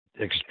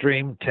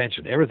extreme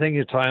tension. Everything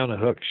you tie on a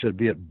hook should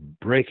be at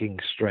breaking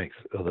strength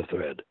of the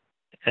thread.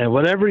 And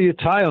whatever you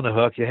tie on the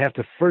hook, you have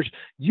to first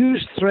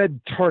use thread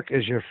torque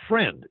as your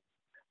friend.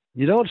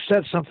 You don't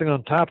set something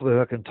on top of the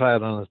hook and tie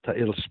it on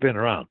it'll spin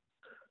around.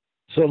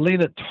 So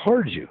lean it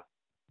towards you.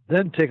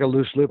 Then take a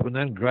loose loop and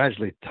then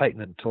gradually tighten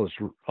it until it's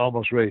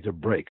almost ready to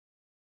break.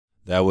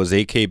 That was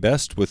AK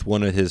Best with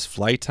one of his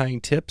fly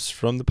tying tips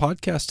from the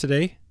podcast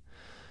today.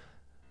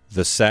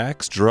 The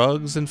sacks,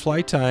 drugs, and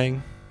fly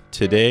tying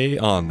today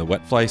on the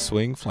Wet Fly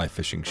Swing Fly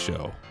Fishing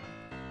Show.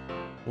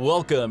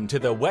 Welcome to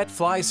the Wet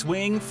Fly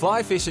Swing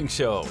Fly Fishing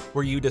Show,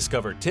 where you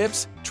discover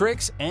tips,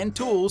 tricks, and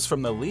tools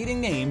from the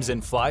leading names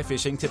in fly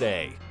fishing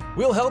today.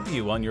 We'll help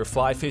you on your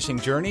fly fishing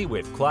journey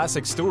with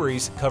classic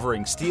stories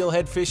covering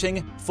steelhead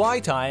fishing, fly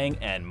tying,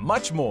 and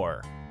much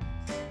more.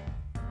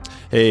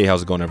 Hey,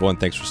 how's it going, everyone?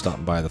 Thanks for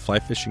stopping by the Fly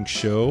Fishing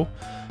Show.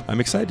 I'm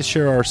excited to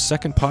share our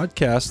second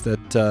podcast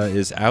that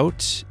is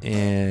out,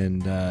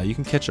 and you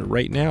can catch it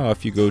right now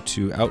if you go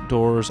to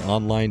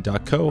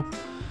outdoorsonline.co.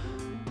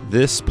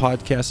 This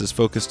podcast is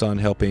focused on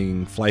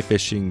helping fly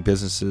fishing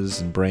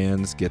businesses and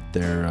brands get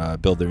their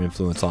build their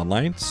influence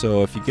online.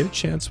 So if you get a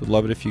chance, would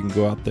love it if you can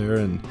go out there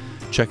and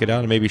check it out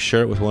and maybe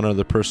share it with one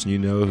other person you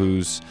know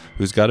who's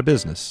got a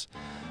business.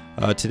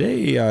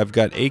 Today I've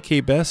got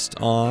AK Best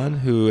on,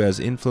 who has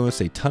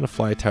influenced a ton of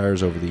fly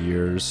tyers over the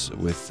years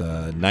with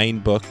 9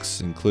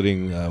 books,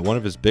 including one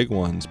of his big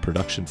ones,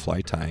 Production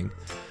Fly Tying.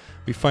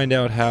 We find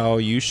out how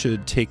you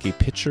should take a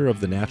picture of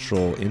the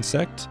natural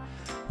insect.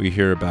 We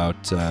hear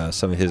about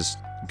some of his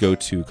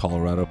go-to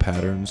Colorado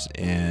patterns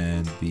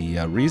and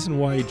the reason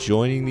why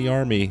joining the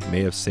Army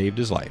may have saved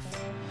his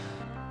life.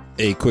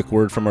 A quick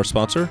word from our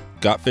sponsor.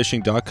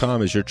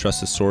 GotFishing.com is your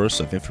trusted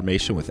source of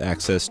information with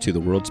access to the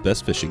world's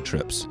best fishing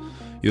trips.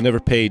 You'll never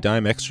pay a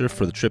dime extra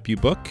for the trip you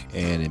book,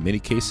 and in many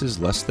cases,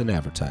 less than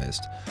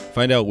advertised.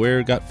 Find out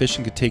where Got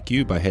Fishing could take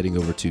you by heading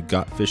over to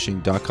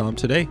GotFishing.com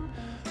today.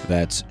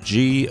 That's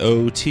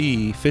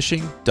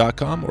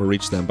GOTFishing.com, or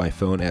reach them by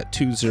phone at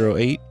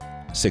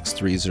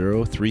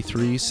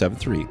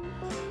 208-630-3373.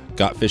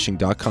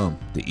 GotFishing.com,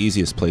 the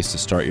easiest place to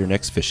start your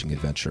next fishing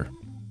adventure.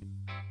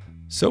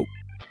 So,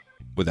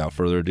 without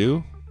further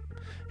ado,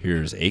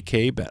 here's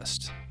AK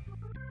Best.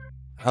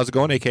 How's it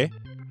going, AK?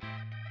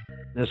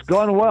 It's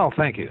going well,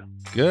 thank you.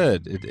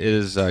 Good. It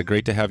is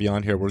great to have you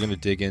on here. We're going to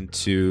dig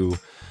into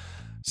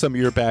some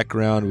of your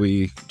background.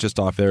 We just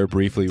off air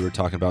briefly were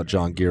talking about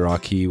John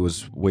Gierach. He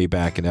was way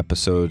back in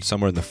episode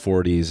somewhere in the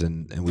 40s,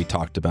 and we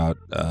talked about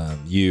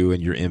you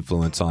and your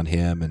influence on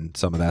him and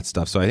some of that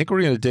stuff. So I think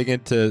we're going to dig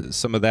into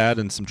some of that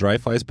and some dry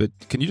flies, but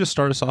can you just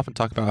start us off and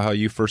talk about how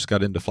you first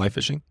got into fly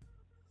fishing?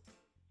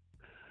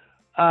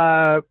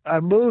 I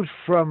moved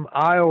from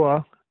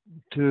Iowa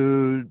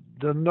to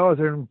the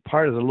northern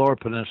part of the lower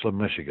peninsula of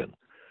Michigan,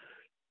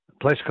 a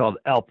place called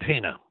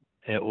Alpena.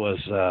 It was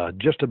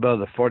just above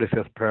the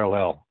 45th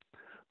parallel,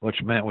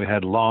 which meant we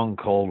had long,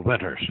 cold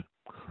winters.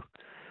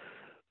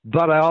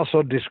 But I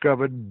also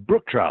discovered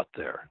brook trout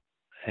there,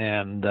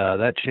 and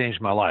that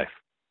changed my life.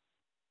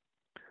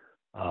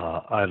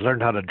 I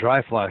learned how to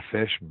dry fly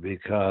fish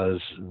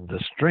because the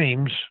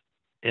streams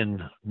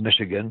in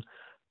Michigan,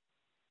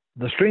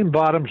 the stream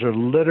bottoms are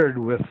littered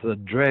with the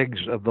dregs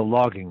of the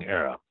logging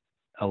era,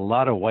 a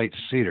lot of white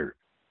cedar,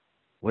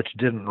 which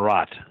didn't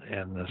rot,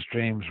 and the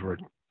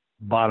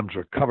bottoms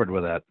were covered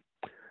with that.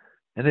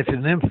 And if you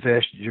nymph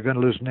fish, you're going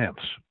to lose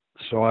nymphs.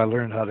 So I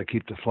learned how to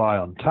keep the fly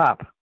on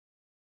top.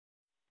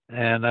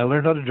 And I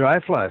learned how to dry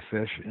fly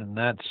fish, and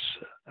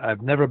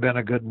I've never been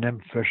a good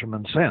nymph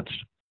fisherman since.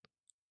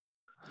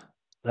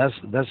 That's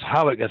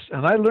how it gets.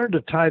 And I learned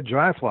to tie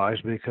dry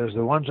flies because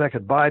the ones I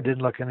could buy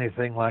didn't look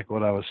anything like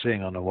what I was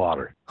seeing on the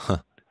water.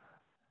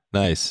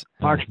 Nice.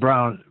 March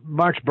browns,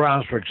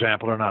 for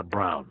example, are not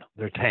brown;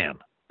 they're tan.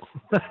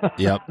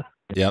 Yep.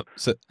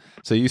 So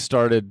you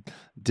started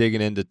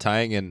digging into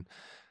tying, and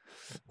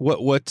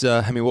what was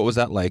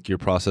that like? Your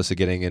process of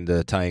getting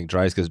into tying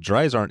dries, because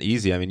dries aren't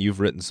easy. I mean,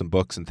 you've written some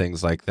books and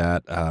things like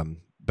that,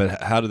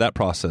 but how did that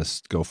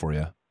process go for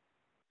you?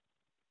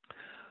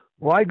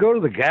 Well, I go to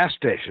the gas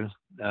station.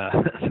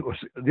 It was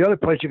the other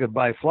place you could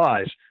buy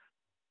flies,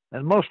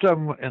 and most of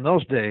them in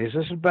those days.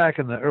 This is back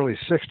in the early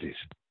 '60s.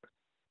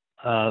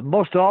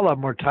 Most all of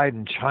them were tied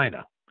in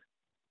China,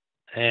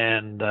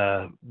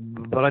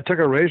 but I took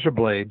a razor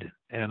blade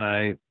and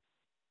I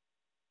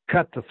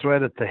cut the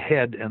thread at the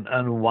head and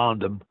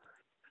unwound them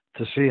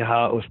to see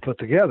how it was put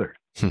together.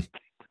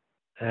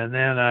 And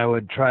then I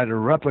would try to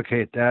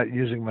replicate that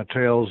using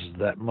materials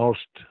that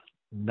most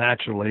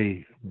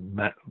naturally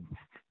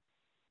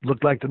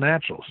looked like the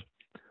naturals.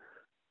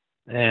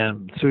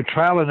 And through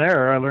trial and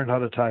error, I learned how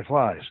to tie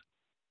flies.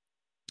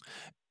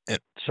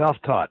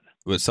 Self-taught.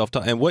 Was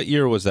self-taught. And what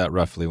year was that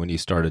roughly when you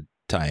started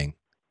tying?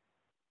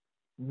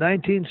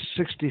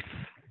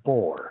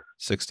 1964.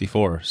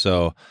 64.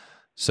 So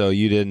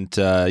you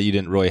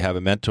didn't really have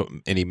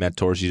any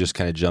mentors. You just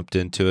kind of jumped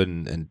into it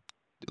and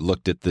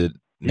looked at the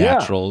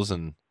naturals.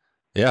 And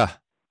yeah.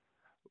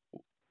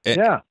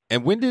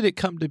 And when did it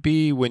come to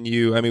be when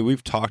you, I mean,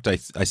 we've talked, I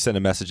sent a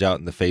message out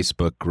in the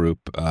Facebook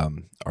group,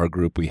 our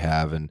group we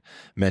have, and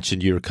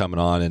mentioned you were coming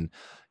on, and,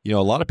 a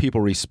lot of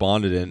people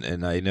responded,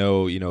 and I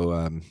know,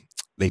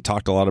 they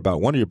talked a lot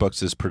about one of your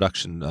books is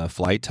production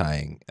fly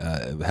tying,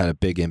 had a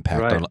big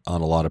impact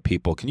on a lot of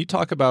people. Can you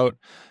talk about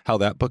how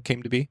that book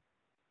came to be?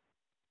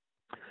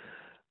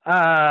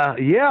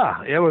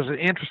 Yeah, it was an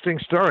interesting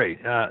story.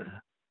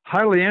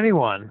 Hardly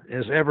anyone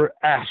is ever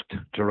asked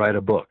to write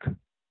a book.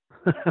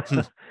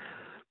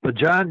 But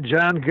John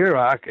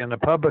Gierach and the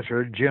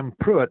publisher, Jim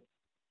Pruitt,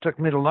 took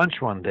me to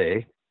lunch one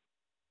day,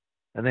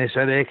 and they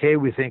said,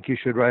 AK, we think you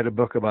should write a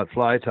book about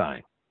fly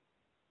tying.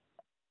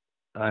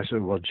 I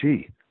said, well,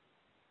 gee.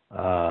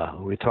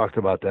 We talked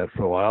about that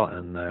for a while,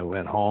 and I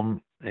went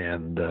home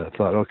and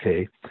thought,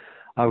 okay,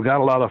 I've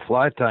got a lot of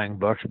fly tying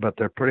books, but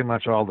they're pretty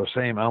much all the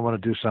same. I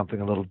want to do something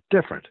a little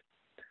different.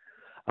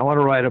 I want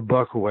to write a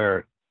book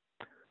where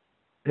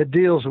it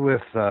deals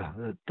with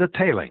the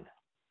tailing,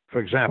 for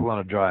example, on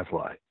a dry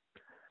fly.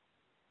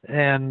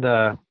 And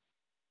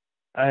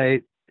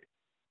I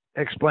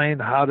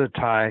explained how to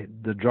tie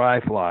the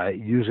dry fly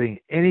using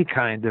any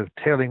kind of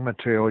tailing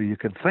material you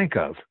could think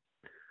of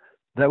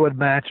that would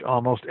match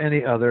almost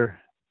any other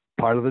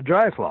part of the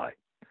dry fly.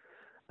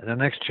 And the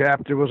next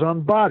chapter was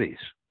on bodies,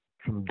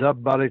 from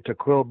dub body to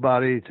quill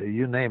body to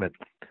you name it,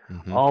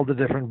 all the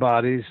different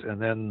bodies,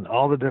 and then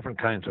all the different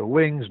kinds of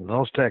wings and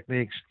those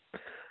techniques.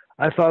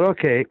 I thought,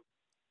 okay,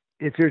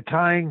 if you're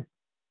tying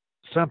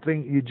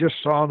something you just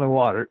saw in the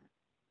water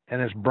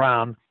and it's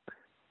brown,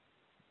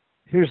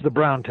 here's the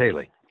brown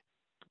tailing.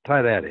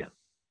 Tie that in.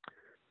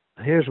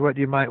 Here's what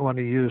you might want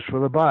to use for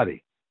the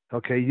body.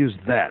 Okay, use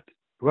that.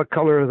 What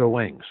color are the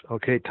wings?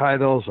 Okay, tie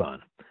those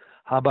on.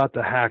 How about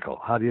the hackle?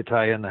 How do you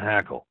tie in the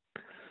hackle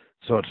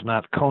so it's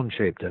not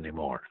cone-shaped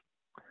anymore?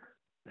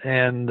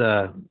 And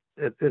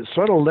it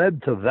sort of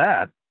led to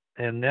that.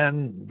 And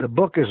then the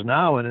book is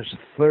now in its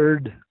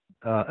third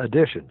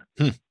edition.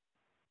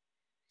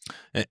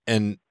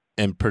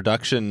 And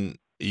production,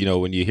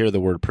 when you hear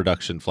the word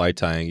production fly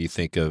tying, you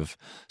think of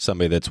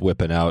somebody that's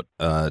whipping out,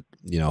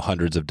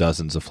 hundreds of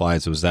dozens of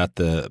flies. Was that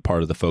the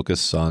part of the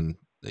focus on,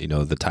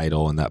 the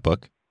title in that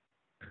book?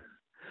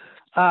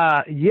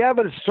 Yeah,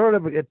 but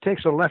it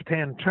takes a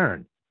left-hand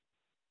turn.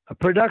 A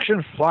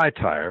production fly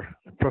tyer,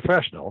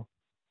 professional,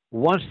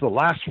 wants the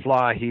last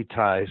fly he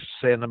ties,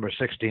 say number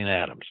 16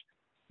 Adams.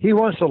 He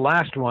wants the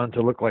last one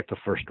to look like the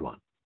first one.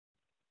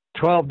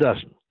 12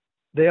 dozen.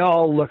 They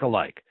all look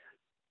alike.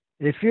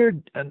 If you're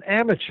an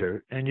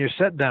amateur and you're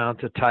set down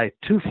to tie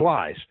two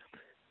flies,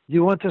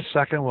 you want the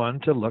second one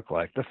to look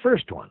like the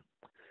first one.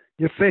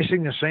 You're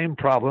facing the same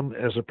problem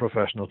as a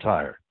professional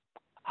tyer.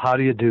 How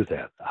do you do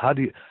that? How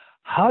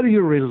do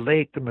you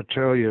relate the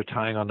material you're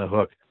tying on the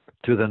hook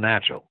to the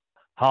natural?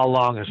 How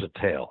long is the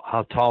tail?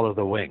 How tall are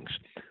the wings?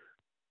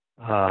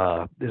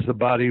 Is the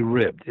body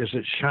ribbed? Is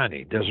it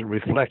shiny? Does it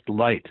reflect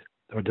light,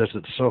 or does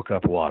it soak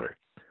up water?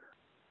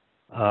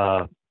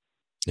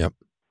 Yep.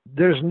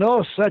 There's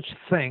no such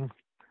thing.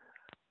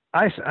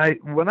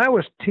 When I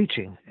was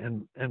teaching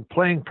and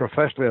playing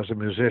professionally as a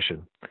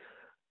musician,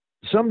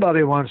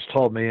 somebody once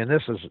told me, and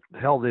this is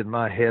held in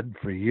my head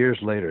for years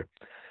later,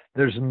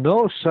 there's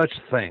no such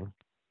thing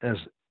as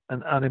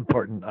an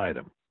unimportant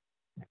item.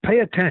 Pay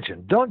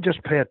attention. Don't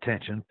just pay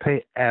attention.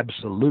 Pay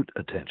absolute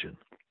attention.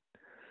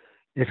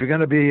 If you're going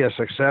to be a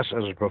success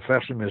as a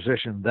professional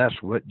musician,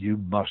 that's what you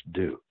must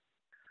do.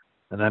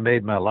 And I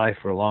made my life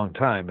for a long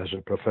time as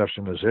a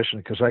professional musician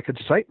because I could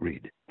sight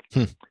read.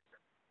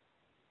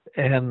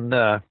 And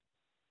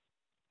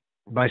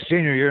my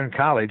senior year in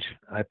college,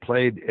 I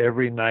played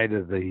every night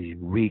of the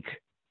week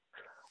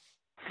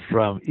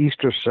from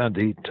Easter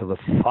Sunday to the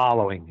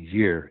following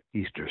year,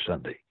 Easter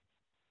Sunday.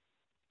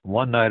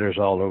 One-nighters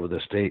all over the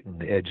state and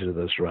the edges of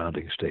the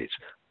surrounding states.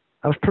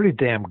 I was pretty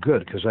damn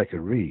good because I could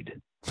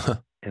read.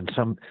 And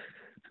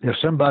if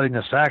somebody in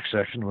the sax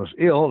section was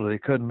ill or they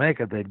couldn't make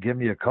it, they'd give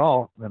me a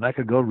call, and I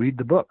could go read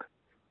the book.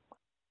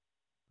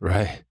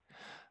 Right.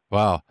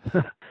 Wow.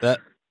 That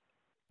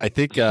I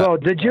think. So,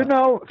 did you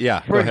know?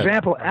 Yeah. For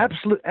example,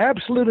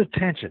 absolute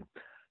attention.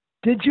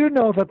 Did you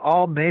know that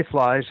all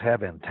mayflies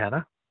have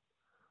antennae?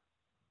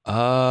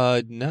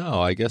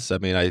 No. I guess. I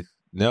mean, I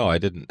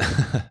didn't.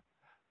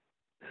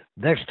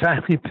 Next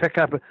time you pick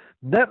up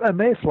a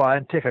mayfly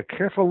and take a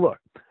careful look,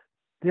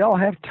 they all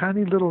have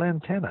tiny little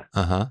antennae.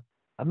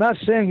 I'm not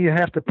saying you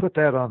have to put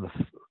that on the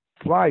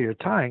fly you're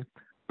tying,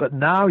 but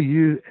now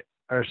you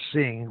are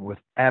seeing with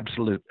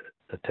absolute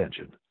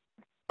attention.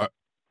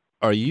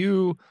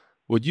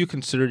 Would you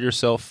consider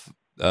yourself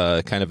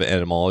kind of an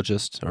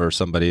entomologist or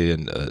somebody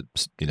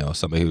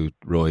somebody who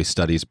really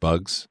studies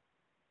bugs?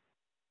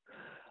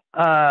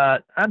 I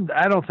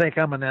don't think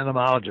I'm an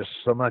entomologist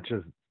so much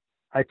as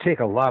I take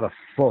a lot of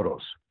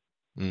photos,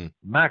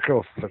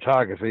 macro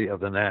photography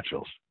of the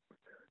naturals.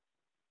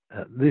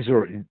 These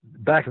were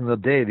back in the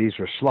day. These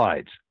were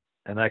slides,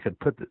 and I could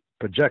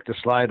project a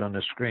slide on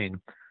the screen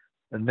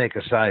and make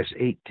a size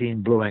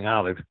 18 blue-wing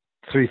olive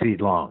 3 feet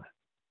long.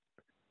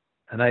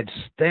 And I'd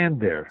stand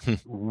there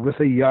with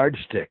a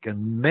yardstick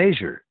and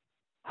measure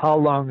How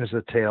long is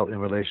the tail in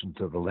relation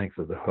to the length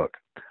of the hook?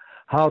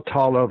 How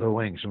tall are the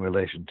wings in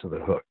relation to the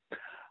hook?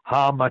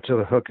 How much of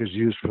the hook is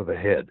used for the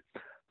head?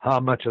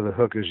 How much of the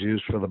hook is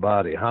used for the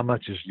body? How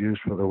much is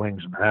used for the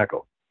wings and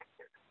hackle?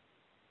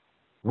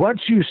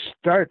 Once you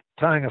start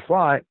tying a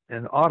fly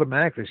and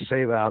automatically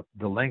save out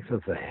the length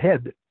of the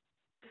head,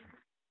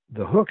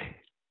 the hook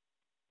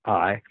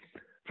eye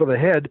for the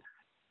head,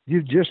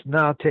 you've just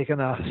now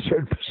taken a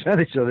certain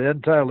percentage of the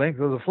entire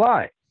length of the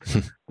fly.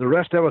 The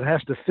rest of it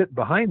has to fit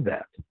behind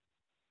that.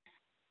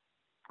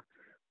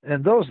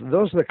 And those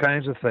are the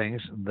kinds of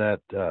things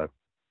that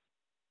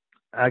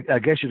I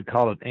guess you'd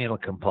call it anal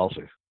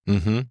compulsive.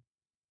 Mm-hmm.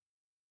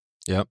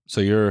 Yep.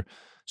 So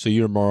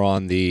you're more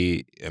on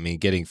the, I mean,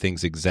 getting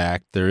things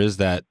exact. There is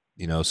that,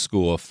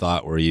 school of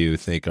thought where you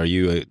think, are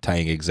you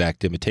tying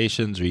exact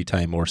imitations, or are you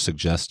tying more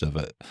suggestive?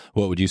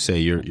 What would you say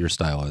your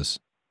style is?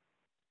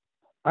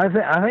 I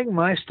think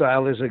my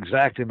style is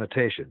exact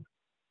imitation.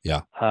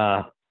 Yeah.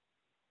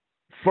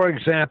 For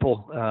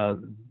example,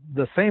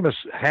 the famous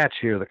hatch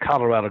here, the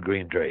Colorado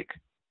green drake,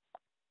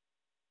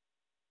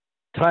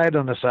 tied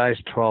on a size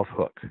 12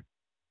 hook.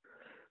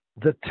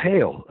 The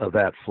tail of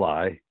that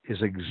fly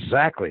is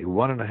exactly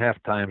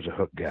 1.5 times a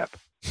hook gap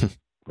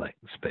length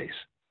space.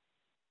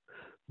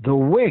 The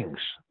wings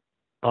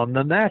on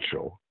the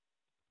natural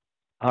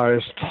are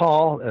as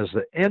tall as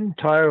the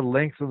entire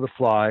length of the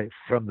fly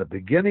from the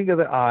beginning of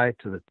the eye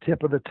to the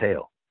tip of the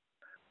tail.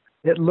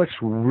 It looks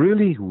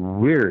really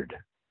weird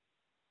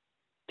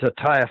to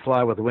tie a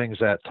fly with wings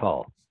that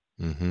tall.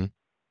 Mm-hmm.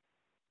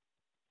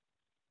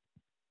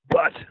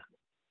 But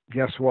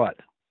guess what?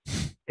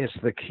 It's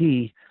the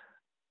key.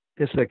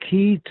 It's the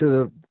key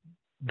to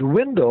the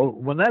window.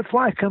 When that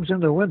fly comes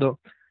in the window,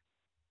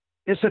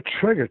 it's a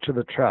trigger to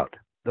the trout.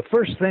 The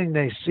first thing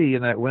they see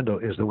in that window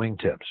is the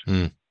wingtips.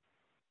 Mm.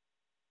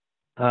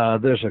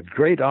 There's a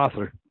great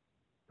author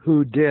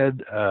who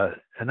did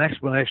an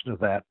explanation of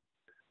that.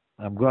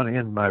 I'm going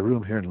in my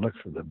room here and look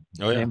for the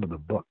name of the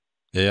book.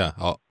 Yeah.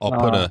 I'll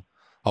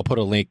put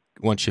a link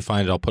once you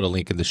find it. I'll put a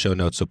link in the show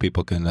notes so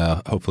people can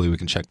hopefully we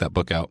can check that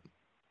book out.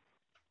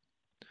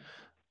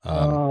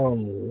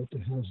 What the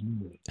hell's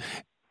it?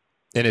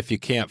 And if you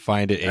can't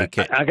find it,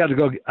 I got to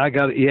go.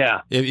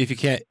 Yeah. If you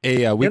can't,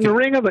 in the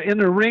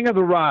ring of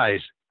the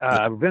rise,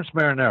 Vince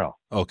Marinaro.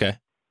 Okay.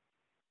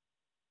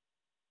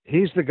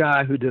 He's the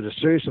guy who did a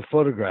series of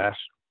photographs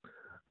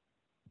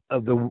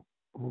of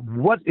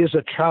what is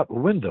a trout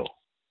window.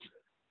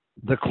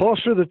 The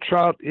closer the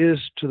trout is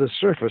to the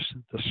surface,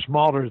 the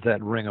smaller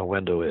that ring of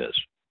window is.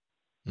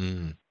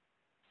 Mm.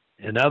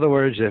 In other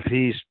words, if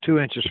he's 2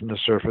 inches from the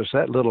surface,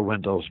 that little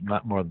window is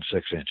not more than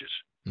 6 inches.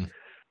 Mm.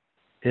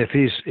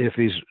 If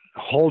he's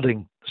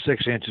holding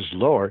 6 inches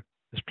lower,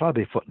 it's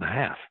probably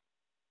 1.5 feet.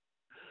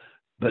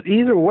 But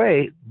either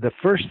way, the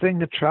first thing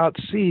the trout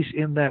sees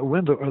in that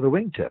window are the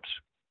wingtips.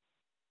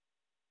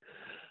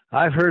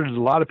 I've heard a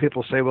lot of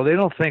people say, well, they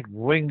don't think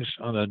wings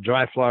on a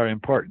dry fly are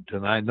important,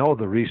 and I know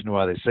the reason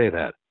why they say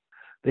that.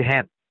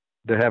 They're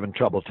having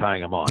trouble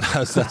tying them on.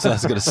 That's what I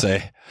was going to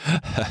say.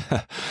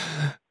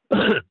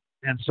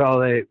 And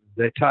so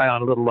they tie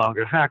on a little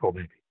longer hackle,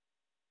 maybe.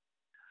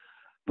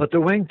 But the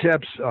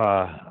wingtips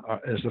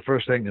is the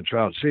first thing the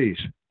trout sees.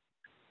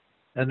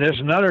 And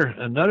there's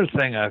another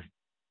thing I've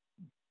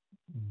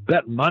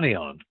bet money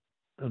on.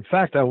 In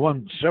fact, I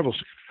won several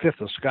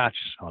fifths of scotch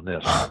on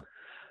this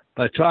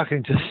by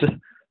talking to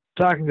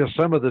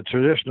some of the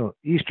traditional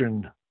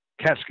Eastern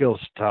Catskill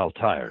style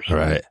tyers,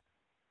 right,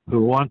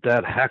 who want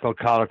that hackle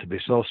collar to be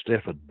so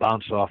stiff it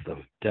bounces off the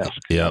desk.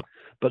 Yep.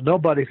 But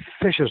nobody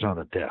fishes on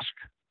the desk.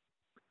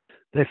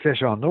 They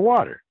fish on the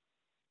water.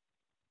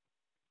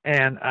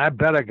 And I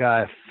bet a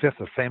guy a fifth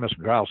of famous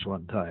grouse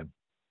one time.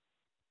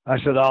 I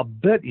said, I'll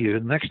bet you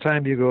next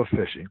time you go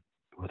fishing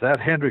with that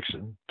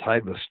Hendrickson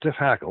tied with stiff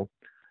hackle,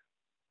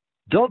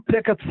 don't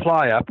pick a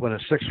fly up when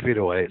it's 6 feet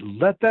away.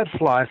 Let that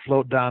fly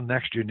float down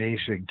next to your knee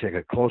so you can take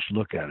a close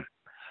look at it.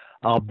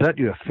 I'll bet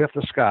you a fifth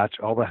of scotch,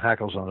 all the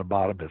hackles on the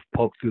bottom have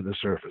poked through the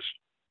surface.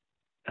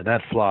 And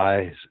that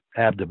fly's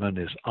abdomen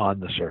is on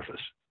the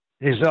surface.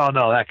 He said, oh,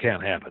 no, that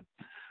can't happen.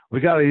 We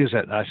got to use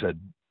that. And I said,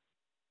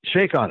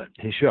 shake on it.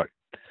 He shook.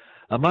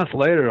 A month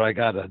later, I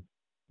got a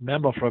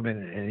memo from him,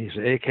 and he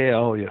said,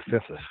 AKO, you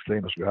fifth of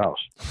famous grouse.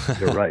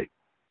 You're right.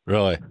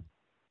 Really?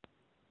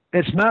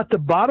 It's not the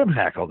bottom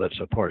hackle that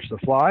supports the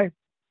fly.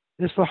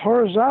 It's the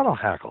horizontal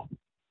hackle.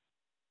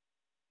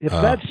 If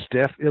that's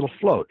stiff, it'll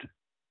float.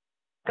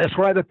 That's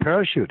why the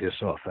parachute is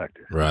so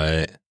effective.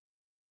 Right.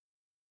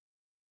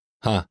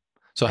 Huh.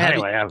 So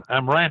anyway,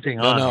 I'm ranting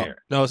on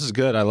here. No, this is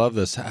good. I love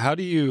this. How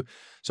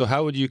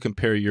would you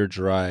compare your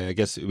dry? I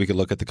guess we could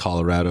look at the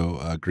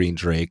Colorado green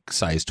drake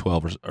size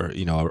 12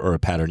 or a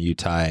pattern you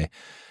tie.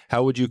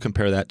 How would you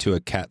compare that to a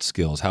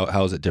Catskills?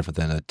 How is it different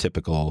than a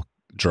typical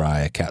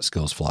dry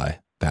Catskills fly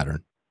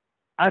pattern?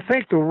 I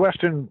think the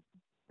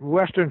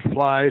Western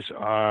flies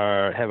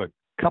have a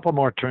couple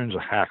more turns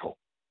of hackle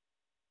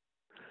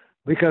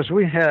because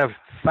we have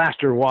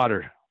faster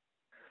water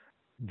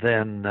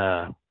than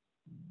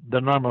the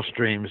normal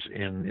streams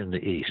in the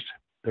east.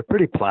 They're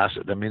pretty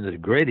placid. I mean, the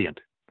gradient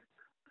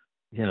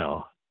You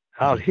know,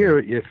 out here,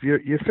 if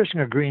you're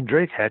fishing a green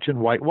drake hatch in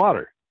white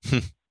water,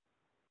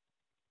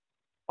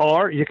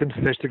 or you can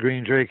fish the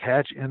green drake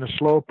hatch in a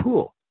slow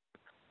pool.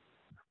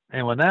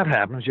 And when that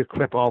happens, you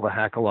clip all the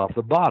hackle off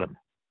the bottom.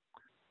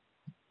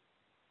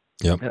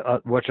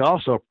 Yep. Which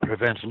also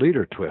prevents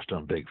leader twist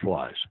on big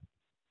flies.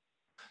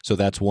 So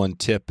that's one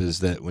tip, is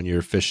that when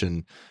you're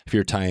fishing, if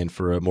you're tying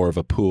for more of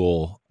a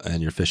pool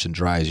and you're fishing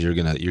dries, you're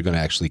gonna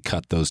actually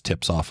cut those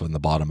tips off on the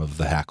bottom of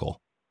the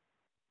hackle.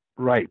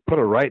 Right. Put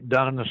it right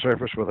down on the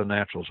surface where the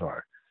naturals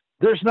are.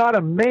 There's not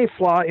a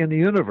mayfly in the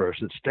universe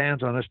that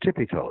stands on its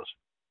tippy toes.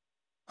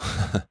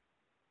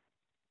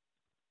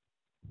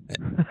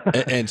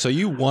 And so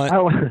you want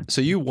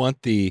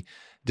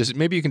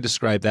maybe you can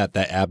describe that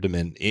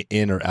abdomen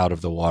in or out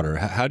of the water.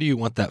 How do you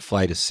want that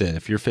fly to sit?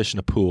 If you're fishing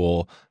a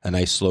pool, a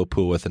nice slow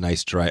pool with a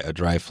nice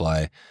dry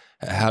fly,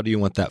 how do you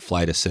want that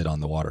fly to sit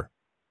on the water?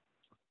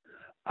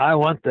 I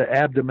want the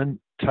abdomen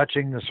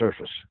touching the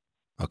surface.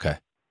 Okay.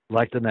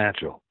 Like the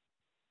natural.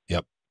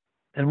 Yep.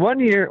 And one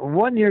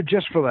year,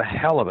 just for the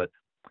hell of it,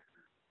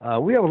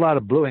 we have a lot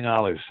of blueing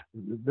olives.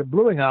 The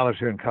blueing olives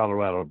here in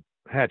Colorado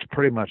hatch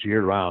pretty much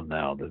year round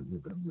now.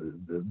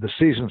 The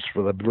seasons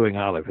for the bluing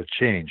olive have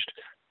changed.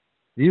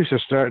 It used to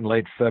start in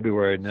late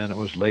February, and then it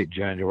was late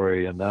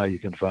January, and now you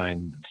can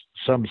find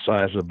some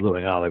size of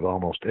bluing olive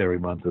almost every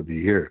month of the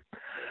year.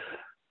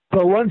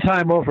 But one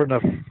time over in a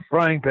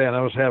frying pan,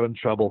 I was having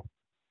trouble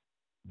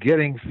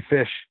getting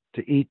fish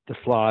to eat the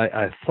fly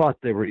I thought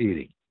they were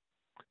eating.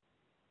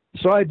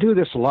 So I do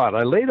this a lot.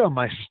 I laid on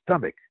my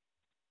stomach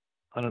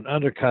on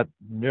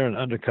near an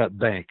undercut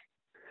bank,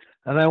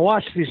 and I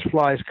watched these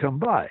flies come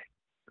by.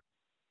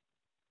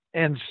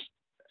 And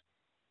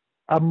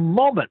a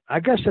moment, I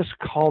guess it's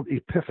called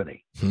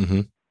epiphany.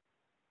 Mm-hmm.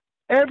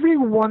 Every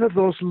one of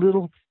those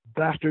little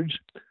bastards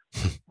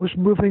was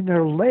moving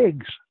their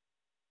legs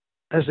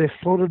as they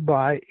floated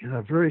by in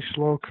a very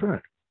slow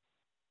current.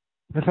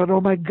 I thought,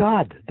 oh my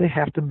God, they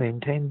have to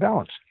maintain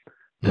balance.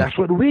 That's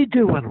what we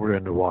do when we're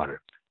in the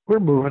water. We're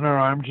moving our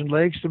arms and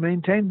legs to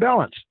maintain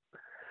balance.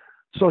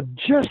 So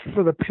just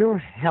for the pure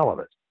hell of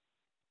it,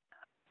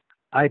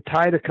 I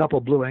tied a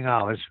couple bluing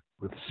olives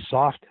with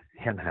soft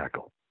hen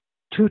hackle,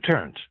 2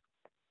 turns,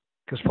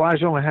 because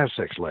flies only have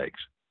 6 legs.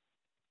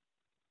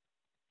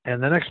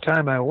 And the next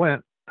time I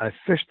went, I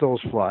fished those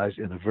flies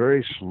in a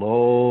very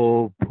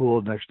slow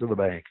pool next to the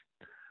bank.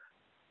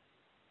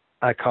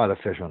 I caught a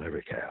fish on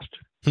every cast.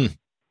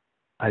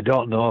 I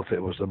don't know if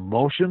it was the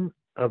motion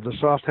of the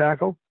soft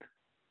hackle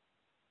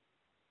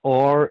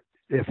or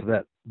if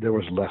that there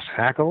was less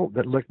hackle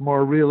that looked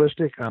more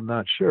realistic. I'm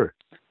not sure.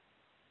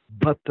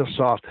 But the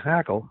soft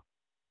hackle,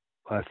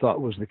 I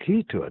thought, was the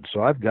key to it.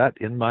 So I've got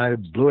in my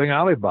bluing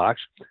olive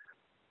box,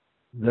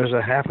 there's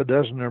a half a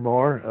dozen or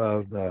more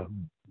of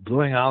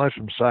bluing olives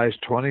from size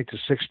 20 to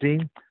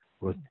 16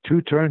 with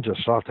 2 turns of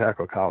soft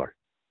hackle collar.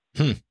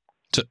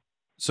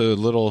 So a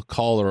little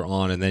collar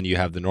on, and then you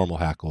have the normal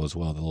hackle as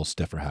well, the little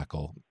stiffer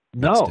hackle.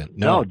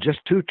 No, just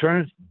 2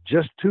 turns.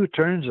 Just 2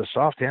 turns of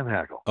soft hen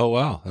hackle. Oh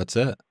wow, that's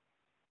it.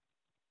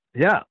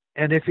 Yeah,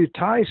 and if you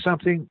tie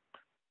something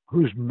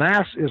whose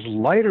mass is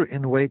lighter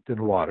in weight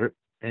than water,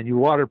 and you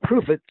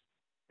waterproof it,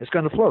 it's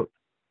going to float.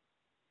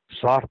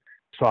 Soft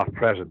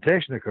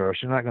presentation, of course.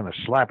 You're not going to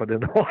slap it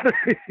in the water.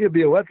 You'll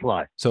be a wet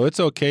fly. So it's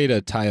okay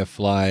to tie a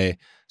fly.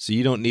 So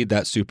you don't need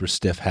that super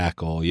stiff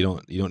hackle. You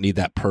don't need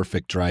that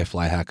perfect dry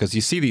fly hackle. Because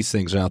you see these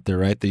things out there,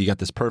 right? That you got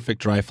this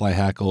perfect dry fly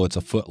hackle. It's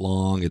a foot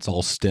long. It's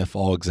all stiff,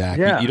 all exact.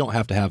 Yeah. You don't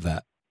have to have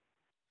that.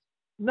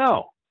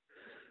 No.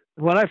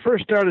 When I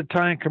first started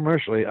tying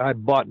commercially, I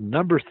bought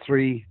number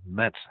 3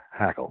 Metz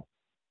hackle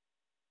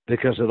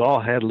because it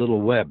all had a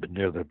little web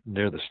near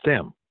the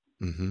stem.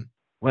 Mm-hmm.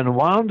 When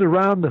wound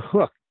around the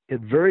hook, it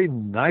very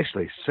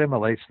nicely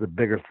simulates the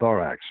bigger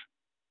thorax.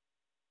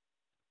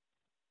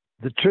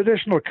 The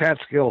traditional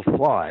Catskill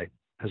fly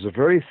has a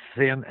very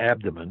thin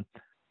abdomen.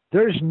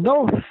 There's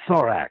no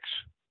thorax.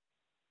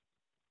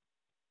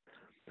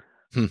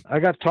 I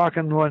got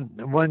talking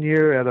one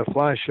year at a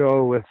fly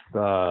show with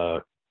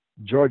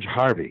George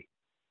Harvey,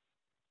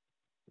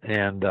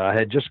 and I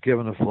had just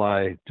given a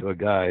fly to a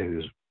guy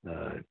who's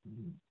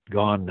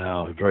gone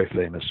now, very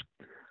famous,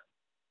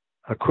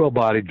 a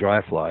quill-bodied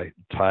dry fly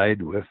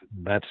tied with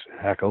Metz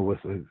hackle with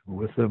the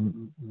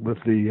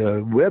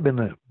web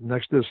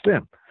next to the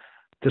stem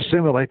to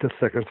simulate the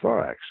thicker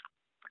thorax.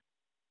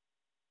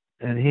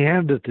 And he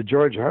handed it to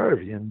George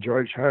Harvey, and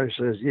George Harvey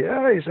says,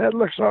 "Yeah," he said,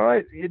 "looks all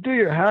right. You do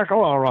your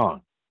hackle all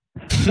wrong."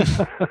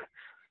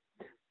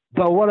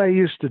 But what I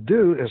used to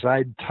do is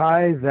I'd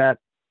tie that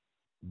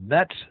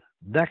Metz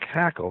neck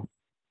hackle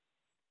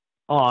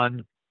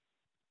on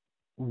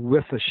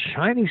with the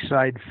shiny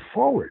side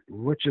forward,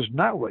 which is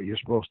not what you're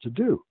supposed to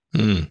do.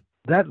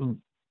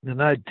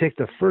 And I'd take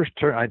the first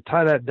turn, I'd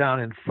tie that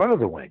down in front of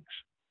the wings,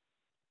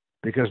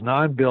 because now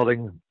I'm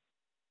building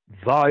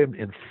volume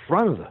in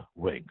front of the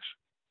wings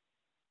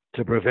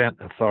to prevent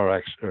a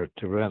thorax or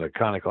to prevent a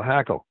conical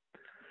hackle.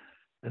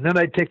 And then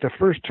I'd take the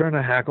first turn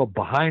of hackle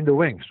behind the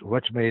wings,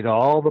 which made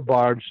all the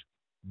barbs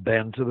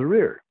bend to the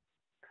rear.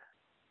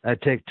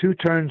 I'd take 2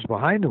 turns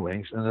behind the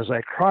wings, and as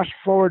I crossed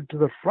forward to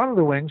the front of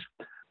the wings,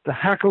 the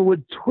hackle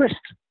would twist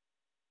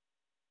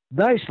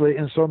nicely,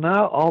 and so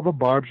now all the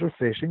barbs are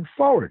facing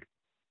forward,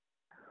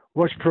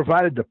 which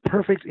provided the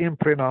perfect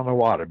imprint on the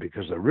water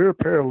because the rear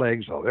pair of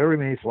legs of every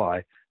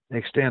mayfly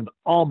extend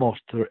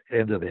almost to the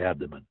end of the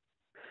abdomen.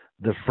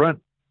 The front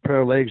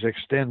pair of legs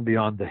extend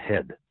beyond the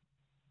head.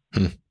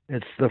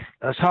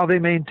 That's how they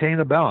maintain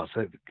a balance.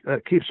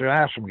 It keeps their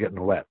ass from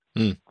getting wet.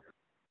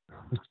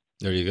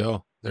 There you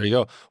go. There you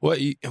go. Well,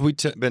 we've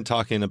been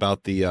talking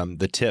about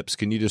the tips.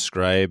 Can you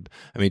describe,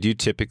 I mean, do you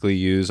typically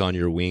use on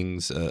your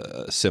wings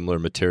similar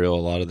material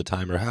a lot of the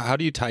time? Or how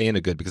do you tie in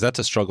a good? Because that's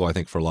a struggle, I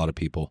think, for a lot of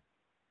people.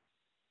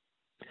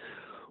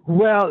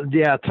 Well,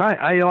 yeah,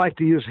 I like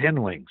to use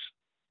hen wings.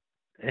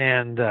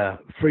 And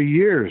for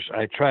years,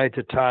 I tried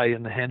to tie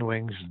in the hen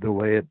wings the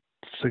way it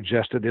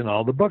suggested in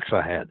all the books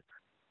I had.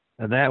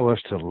 And that was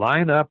to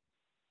line up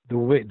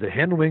the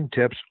hen wing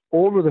tips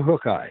over the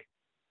hook eye.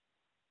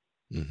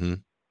 Mm-hmm.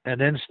 And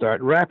then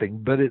start wrapping,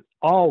 but it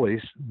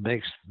always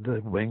makes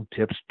the wing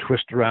tips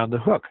twist around the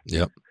hook.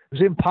 Yep.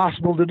 It's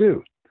impossible to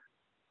do.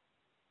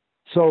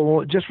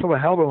 So just for the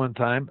hell of it one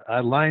time,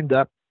 I lined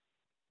up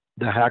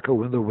the hackle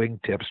with the wing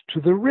tips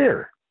to the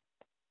rear.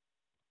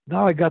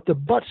 Now I got the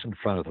butts in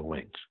front of the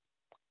wings.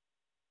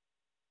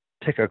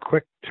 Take a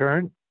quick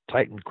turn,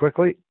 tighten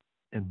quickly,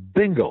 and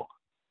bingo,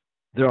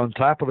 they're on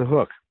top of the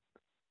hook.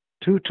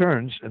 2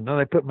 turns, and then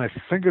I put my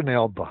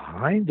fingernail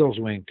behind those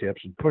wing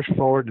tips and push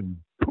forward, and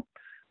poof,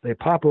 they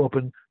pop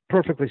open,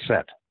 perfectly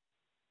set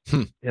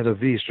in a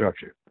V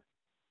structure.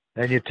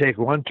 And you take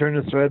 1 turn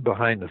of thread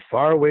behind the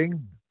far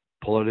wing,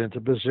 pull it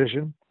into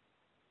position,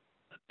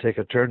 take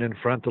a turn in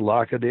front to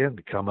lock it in,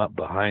 come up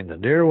behind the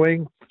near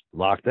wing,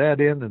 lock that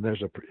in, and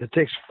it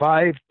takes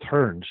 5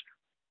 turns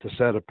to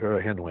set a pair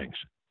of hen wings.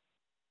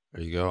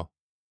 There you go.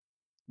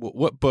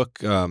 What book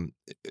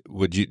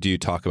do you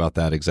talk about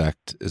that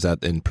exact? Is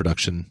that in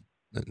production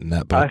in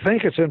that book? I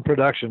think it's in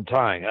Production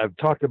Tying. I've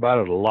talked about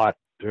it a lot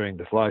during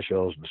the fly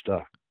shows and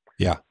stuff.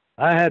 Yeah.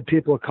 I had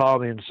people call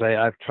me and say,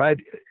 I've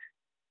tried,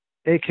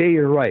 AK,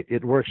 you're right.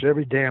 It works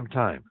every damn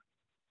time.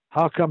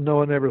 How come no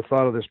one ever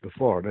thought of this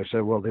before? And I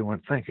said, well, they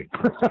weren't thinking.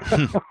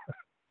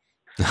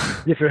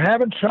 If you're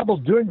having trouble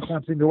doing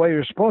something the way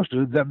you're supposed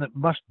to, then it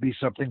must be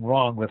something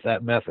wrong with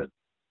that method.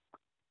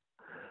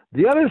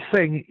 The other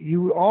thing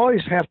you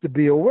always have to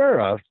be aware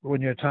of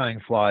when you're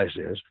tying flies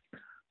is,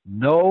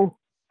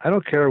 I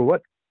don't care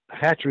what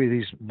hatchery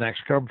these necks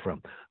come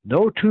from,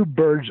 no 2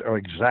 birds are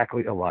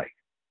exactly alike.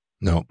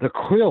 No. The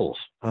quills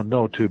on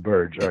no 2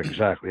 birds are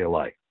exactly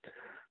alike.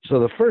 So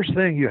the first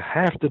thing you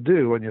have to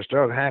do when you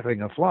start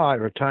hackling a fly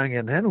or tying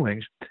in hen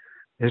wings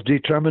is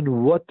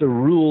determine what the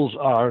rules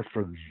are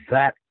for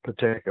that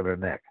particular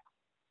neck.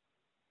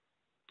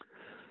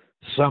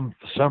 Some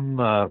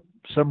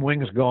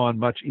wings go on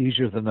much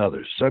easier than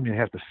others. Some you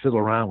have to fiddle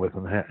around with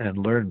and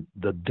learn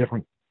the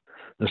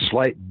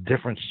slight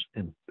difference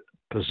in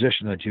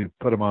position that you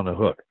put them on the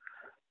hook,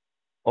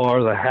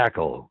 or the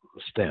hackle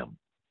stem.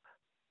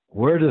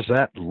 Where does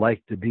that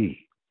like to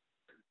be?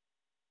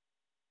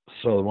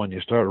 So when you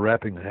start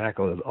wrapping the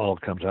hackle, it all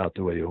comes out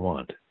the way you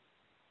want.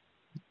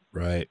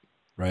 Right.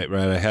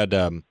 I had,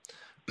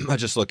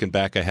 just looking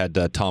back, I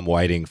had Tom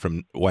Whiting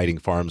from Whiting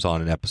Farms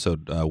on in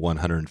episode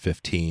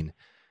 115.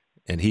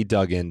 And he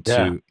dug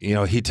into, he's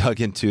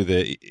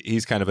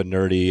kind of a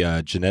nerdy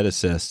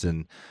geneticist,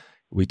 and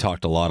we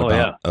talked a lot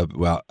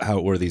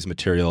about where these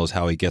materials,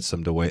 how he gets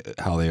them to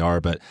how they are.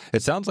 But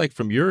it sounds like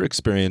from your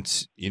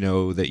experience,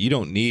 that you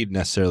don't need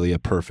necessarily a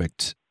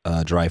perfect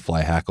dry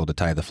fly hackle to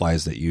tie the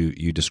flies that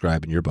you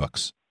describe in your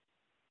books.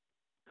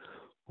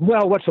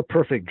 Well, what's a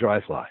perfect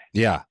dry fly?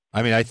 Yeah.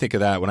 I mean, I think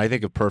of that. When I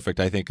think of perfect,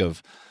 I think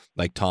of,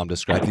 like Tom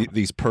described,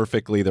 these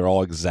perfectly, they're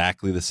all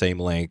exactly the same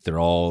length. They're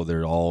all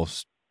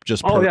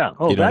just you know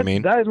what I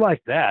mean? I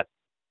like that.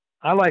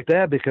 I like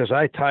that because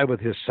I tie with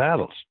his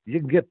saddles. You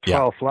can get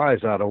 12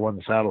 flies out of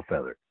 1 saddle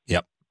feather.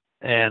 Yep.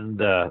 And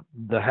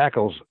the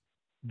hackle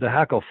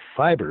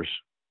fibers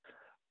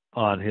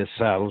on his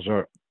saddles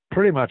are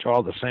pretty much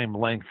all the same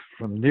length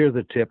from near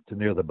the tip to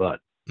near the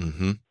butt.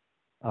 Mm-hmm.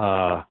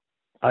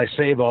 I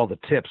save all the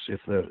tips.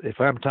 If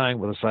I'm tying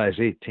with a size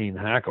 18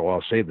 hackle,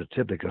 I'll save the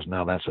tip because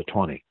now that's a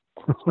 20.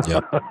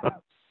 Yep.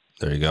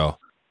 There you go.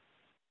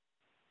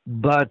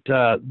 But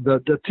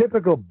the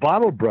typical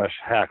bottle brush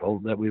hackle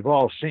that we've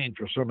all seen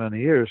for so many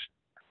years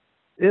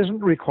isn't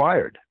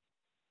required.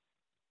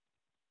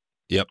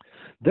 Yep.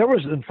 There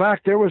was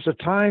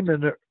a time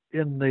in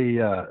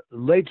the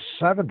late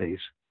 70s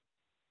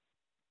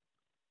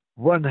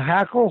when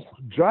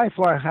dry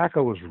fly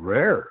hackle was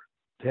rare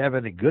to have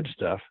any good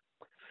stuff.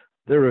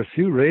 There were a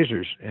few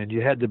razors, and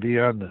you had to be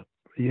on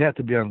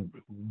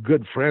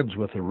good friends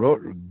with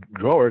a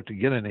grower to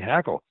get any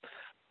hackle.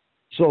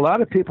 So a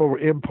lot of people were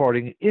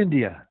importing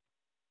India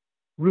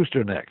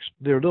rooster necks.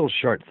 They're little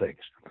short things.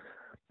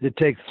 They'd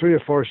take 3 or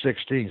 4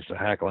 16s to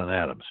hackle an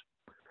Adams.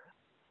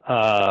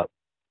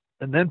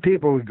 And then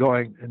people were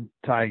going and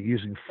tying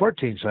using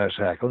 14 size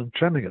hackle and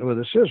trimming it with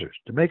the scissors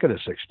to make it a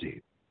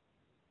 16.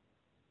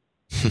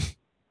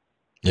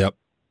 Yep.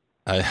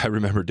 I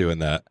remember doing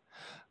that.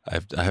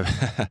 I've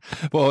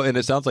well, and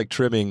it sounds like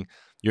trimming.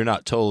 You're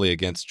not totally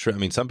against trim. I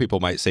mean, some people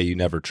might say you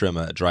never trim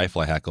a dry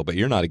fly hackle, but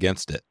you're not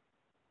against it.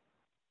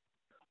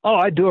 Oh,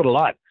 I do it a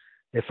lot.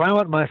 If I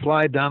want my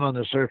fly down on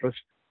the surface,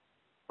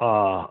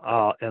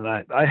 and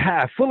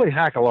I fully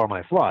hackle all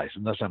my flies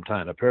unless I'm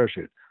tying a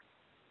parachute.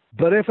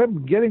 But if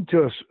I'm getting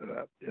to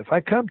if I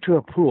come to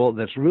a pool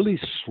that's really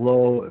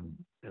slow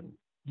and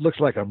looks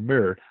like a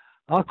mirror,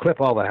 I'll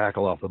clip all the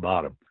hackle off the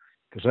bottom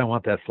because I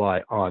want that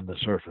fly on the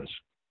surface.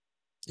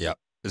 Yeah.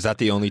 Is that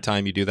the only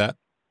time you do that?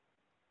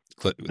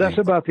 That's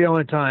about the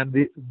only time.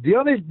 The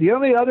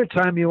only other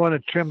time you want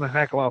to trim the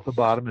hackle off the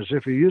bottom is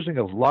if you're using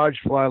a large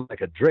fly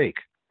like a drake,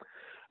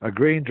 a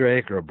green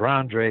drake or a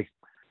brown drake,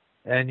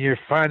 and you're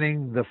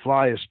finding the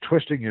fly is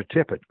twisting your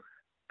tippet.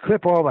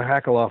 Clip all the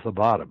hackle off the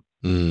bottom,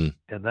 and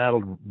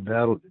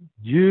that'll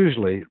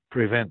usually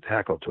prevent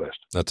hackle twist.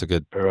 That's a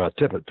good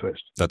tippet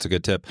twist. That's a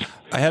good tip.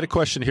 I had a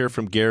question here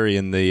from Gary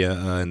in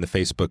the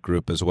Facebook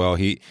group as well.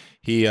 He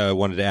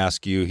wanted to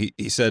ask you.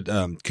 He said,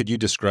 could you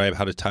describe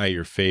how to tie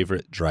your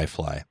favorite dry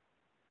fly?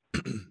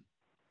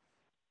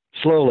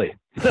 Slowly.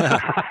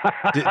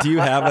 do you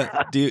have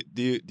a do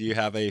you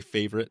have a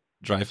favorite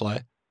dry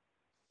fly?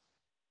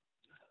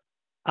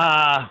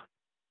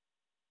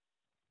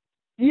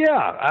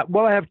 Yeah.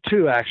 Well, I have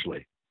two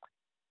actually.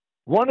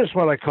 One is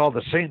what I call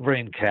the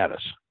Vrain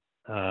Caddis.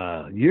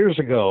 Years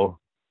ago,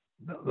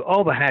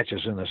 all the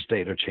hatches in the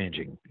state are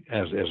changing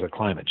as the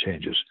climate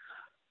changes.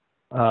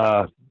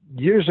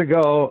 Years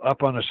ago,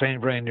 up on the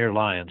Vrain near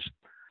Lyons,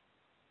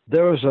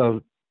 there was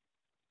a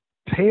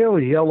pale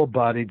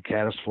yellow-bodied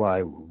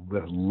caddisfly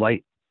with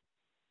light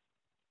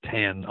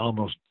tan,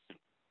 almost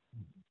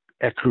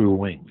ecru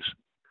wings.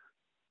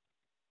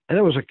 And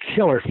it was a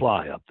killer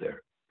fly up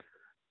there.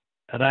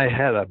 And I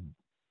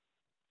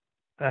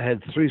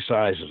had three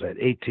sizes. I had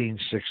 18s,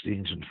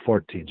 16s, and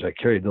 14s. I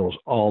carried those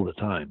all the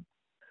time.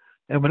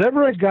 And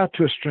whenever I got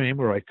to a stream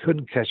where I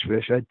couldn't catch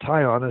fish, I'd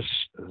tie on a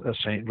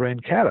Vrain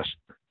Caddis.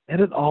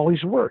 And it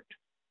always worked.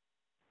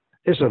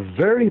 It's a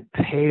very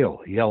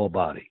pale yellow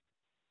body.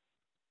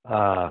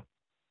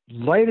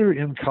 Lighter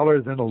in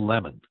color than a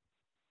lemon.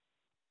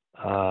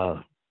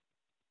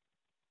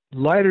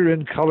 Lighter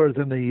in color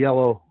than the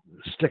yellow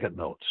stick-it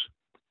notes.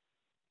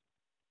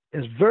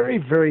 It's very,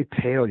 very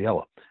pale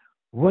yellow.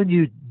 When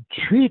you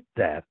treat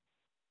that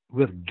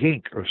with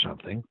gink or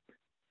something,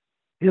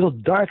 it'll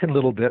darken a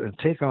little bit and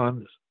take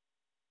on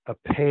a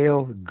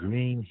pale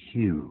green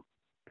hue.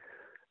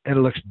 And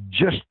it looks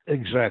just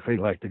exactly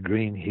like the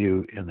green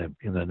hue in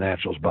the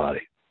natural's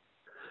body.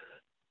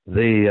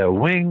 The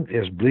wing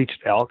is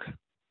bleached elk,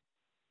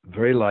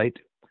 very light,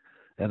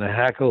 and the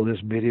hackle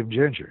is medium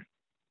ginger.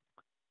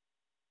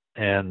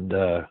 And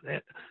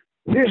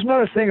here's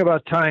another thing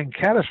about tying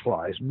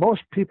caddisflies.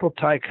 Most people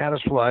tie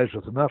caddisflies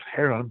with enough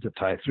hair on them to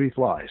tie 3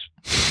 flies.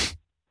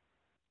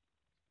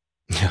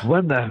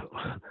 When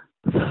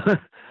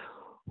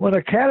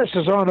a caddis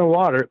is on the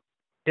water,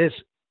 its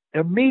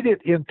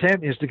immediate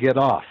intent is to get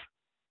off.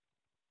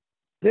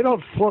 They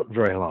don't float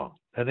very long,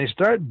 and they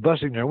start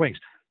busting their wings.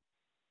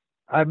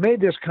 I've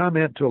made this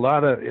comment to a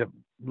lot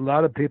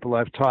of people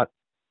I've taught.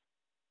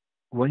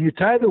 When you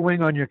tie the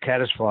wing on your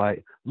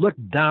caddisfly, look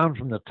down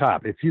from the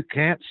top. If you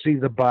can't see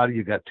the body,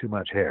 you got too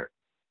much hair.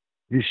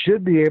 You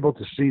should be able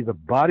to see the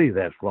body of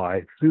that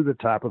fly through the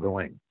top of the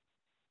wing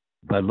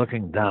by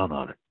looking down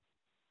on it.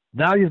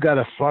 Now you've got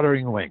a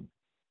fluttering wing.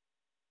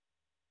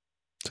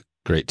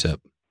 Great tip.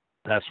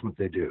 That's what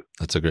they do.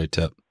 That's a great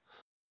tip.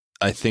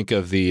 I think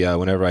of the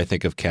whenever I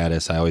think of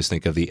caddis, I always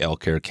think of the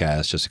elk hair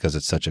caddis, just because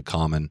it's such a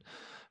common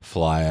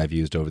fly I've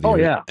used over the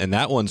years. Yeah. And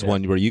that one's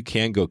one where you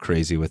can go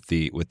crazy with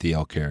the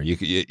elk hair. You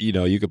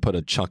could put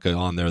a chunk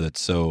on there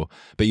that's so,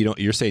 but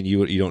you're saying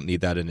you don't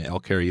need that in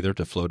elk hair either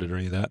to float it or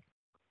any of that?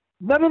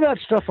 None of that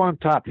stuff on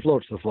top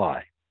floats the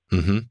fly.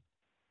 Mm-hmm.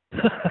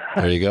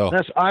 There you go.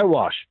 That's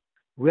eyewash.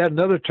 We had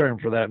another term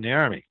for that in the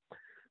Army.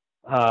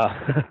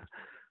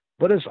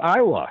 But it's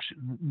eyewash.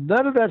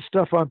 None of that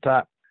stuff on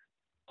top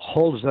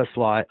holds that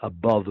fly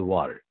above the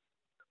water.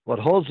 What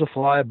holds the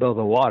fly above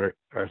the water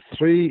are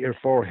 3 or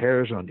 4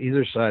 hairs on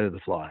either side of the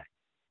fly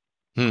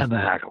and the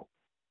hackle.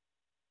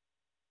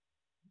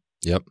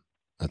 Yep,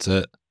 that's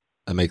it.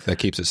 That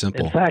keeps it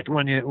simple. In fact,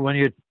 when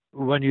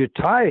you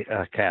tie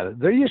a caddis,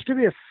 there used to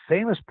be a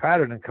famous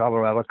pattern in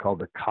Colorado called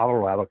the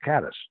Colorado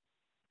Caddis,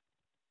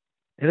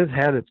 and it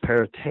had a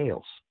pair of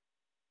tails,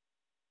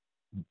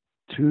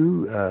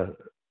 1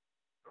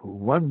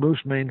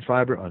 moose mane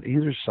fiber on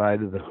either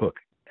side of the hook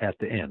at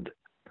the end.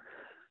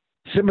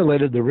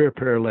 Simulated the rear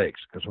pair of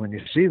legs, because when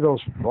you see those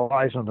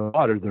flies on the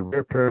water, the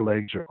rear pair of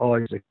legs are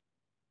always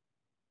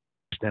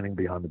extending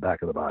beyond the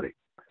back of the body.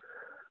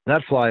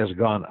 That fly has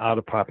gone out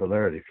of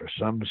popularity for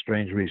some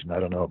strange reason. I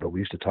don't know, but we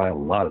used to tie a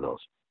lot of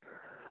those.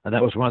 And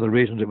that was one of the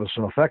reasons it was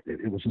so effective.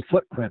 It was the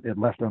footprint it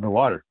left on the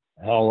water,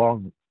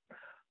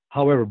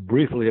 however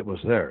briefly it was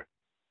there.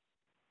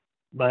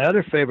 My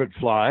other favorite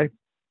fly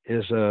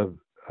is a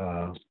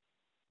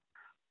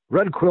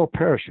red quill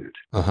parachute.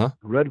 Uh-huh.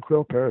 Red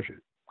quill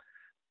parachute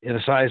in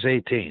a size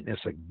 18.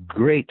 It's a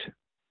great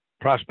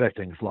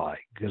prospecting fly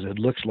because it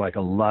looks like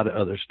a lot of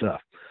other stuff.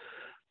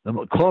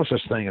 The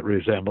closest thing it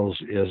resembles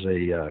is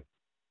a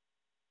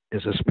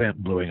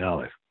spent bluing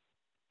olive.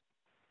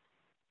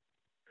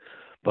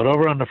 But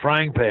over on the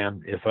frying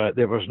pan, if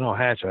there was no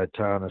hatch, I'd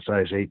tie on a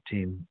size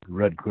 18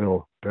 red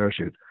quill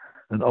parachute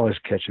and always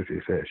catch a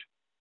few fish.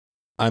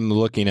 I'm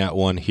looking at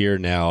one here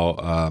now.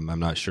 I'm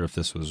not sure if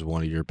this was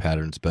one of your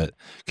patterns, but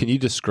can you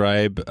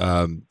describe,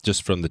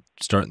 just from the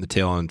start and the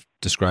tail, and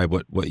describe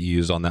what you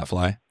use on that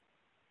fly?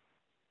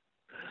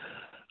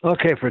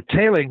 Okay, for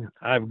tailing,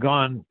 I've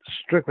gone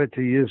strictly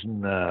to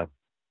using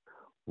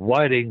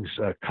Whiting's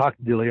Coq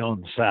de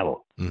Leon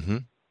saddle. Mm-hmm.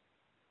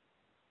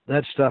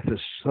 That stuff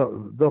is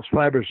those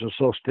fibers are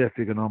so stiff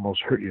you can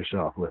almost hurt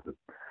yourself with it.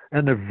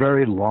 And they're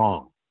very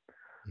long.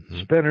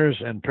 Mm-hmm.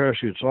 Spinners and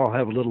parachutes all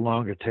have a little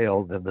longer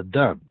tail than the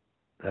dun.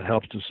 That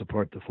helps to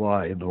support the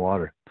fly in the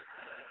water.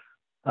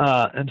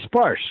 And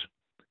sparse.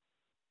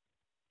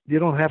 You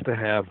don't have to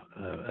have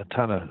a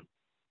ton of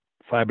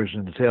fibers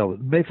in the tail.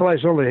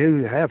 Mayflies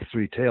only have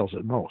 3 tails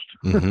at most.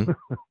 Mm-hmm.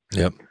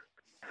 Yep.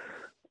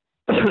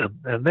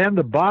 And then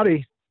the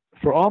body,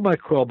 for all my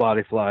quill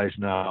body flies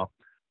now,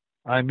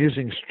 I'm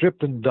using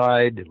stripped and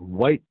dyed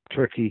white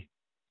turkey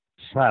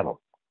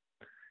saddle.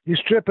 You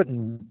strip it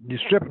in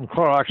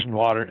Clorox and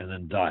water and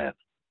then dye it.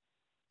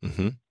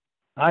 Mm-hmm.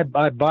 I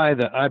buy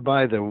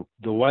the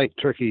white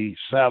turkey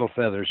saddle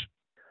feathers,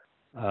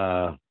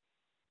 5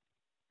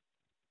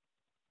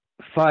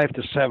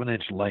 to 7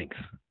 inch length.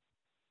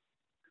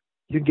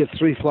 You can get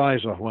 3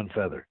 flies off 1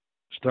 feather.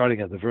 Starting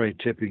at the very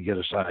tip, you can get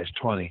a size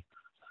 20,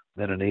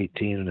 then an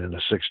 18, and then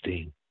a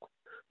 16.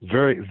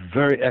 Very,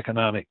 very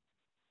economic.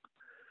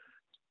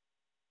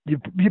 You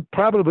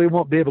probably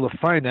won't be able to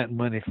find that in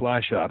many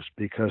fly shops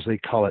because they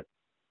call it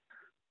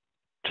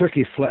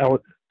turkey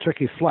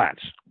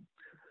flats.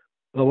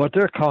 Well, what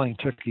they're calling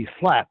turkey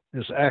flat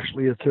is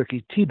actually a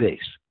turkey T-base.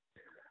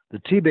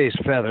 The T-base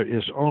feather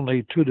is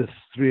only 2 to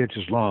 3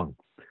 inches long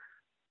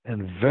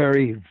and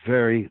very,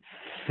 very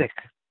thick,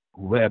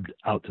 webbed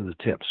out to the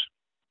tips.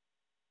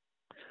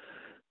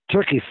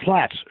 Turkey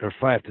flats are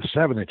 5 to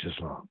 7 inches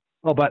long.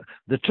 Oh, but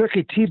the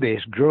turkey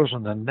T-base grows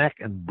on the neck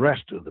and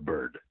breast of the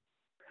bird.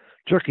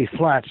 Turkey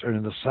flats are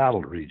in the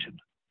saddle region.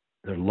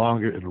 They're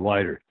longer and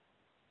wider.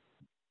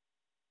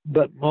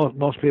 But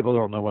most people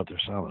don't know what they're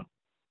selling.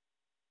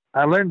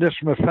 I learned this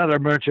from a feather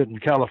merchant in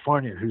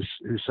California who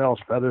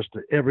sells feathers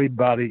to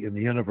everybody in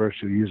the universe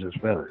who uses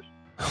feathers.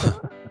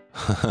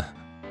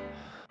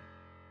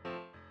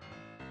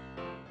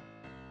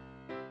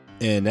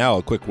 And now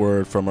a quick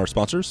word from our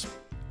sponsors.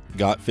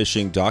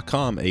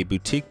 GotFishing.com, a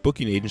boutique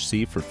booking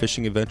agency for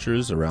fishing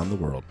adventures around the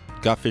world.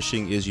 Got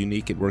Fishing is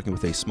unique at working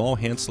with a small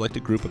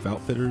hand-selected group of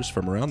outfitters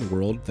from around the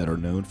world that are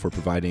known for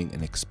providing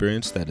an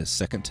experience that is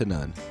second to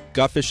none.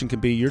 Got Fishing can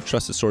be your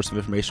trusted source of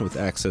information with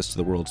access to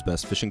the world's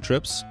best fishing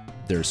trips.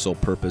 Their sole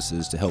purpose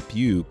is to help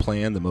you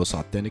plan the most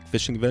authentic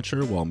fishing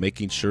adventure while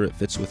making sure it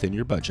fits within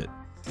your budget.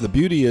 The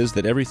beauty is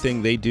that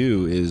everything they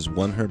do is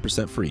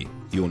 100% free.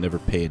 You will never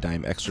pay a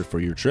dime extra for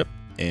your trip,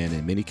 and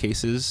in many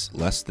cases,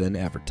 less than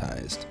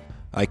advertised.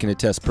 I can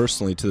attest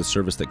personally to the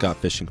service that Got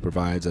Fishing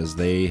provides, as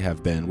they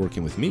have been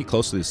working with me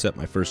closely to set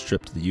my first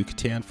trip to the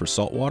Yucatan for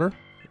saltwater.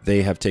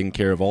 They have taken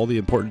care of all the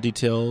important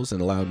details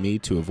and allowed me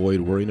to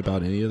avoid worrying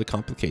about any of the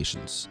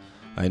complications.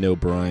 I know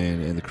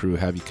Brian and the crew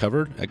have you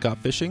covered at Got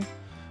Fishing.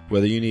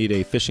 Whether you need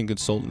a fishing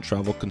consultant,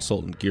 travel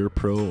consultant, gear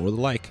pro, or the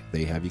like,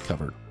 they have you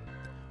covered.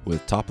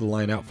 With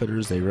top-of-the-line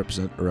outfitters they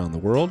represent around the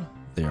world,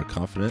 they are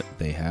confident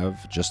they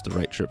have just the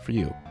right trip for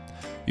you.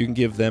 You can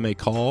give them a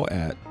call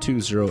at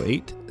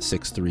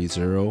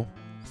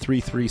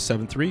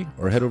 208-630-3373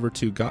 or head over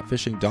to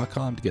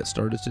gotfishing.com to get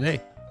started today.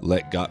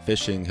 Let Got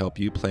Fishing help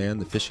you plan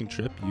the fishing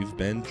trip you've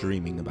been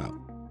dreaming about.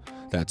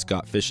 That's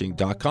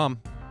gotfishing.com.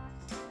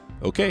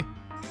 Okay,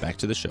 back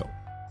to the show.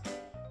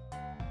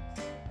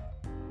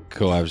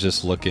 Cool. I was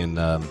just looking,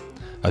 kind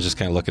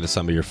of looking at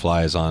some of your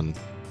flies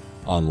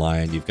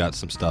online. You've got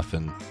some stuff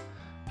in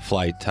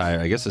Fly Tyer.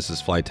 I guess this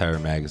is Fly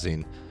Tyer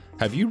magazine.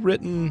 Have you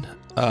written,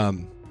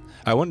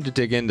 I wanted to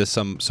dig into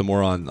some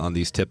more on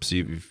these tips.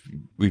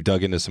 We've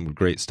dug into some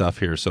great stuff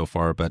here so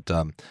far, but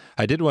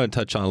I did want to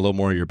touch on a little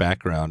more of your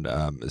background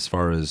as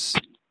far as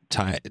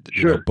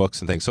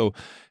books and things. So,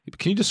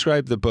 can you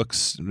describe the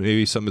books,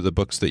 maybe some of the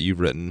books that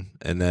you've written,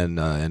 and then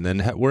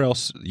where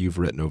else you've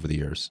written over the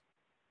years?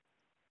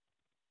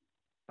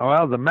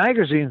 Well, the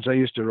magazines I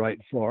used to write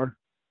for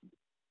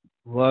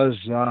was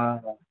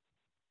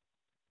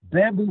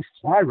Bamboo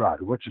Fly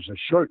Rod, which is a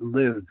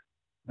short-lived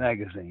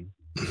magazine.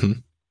 Mm-hmm.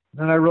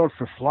 Then I wrote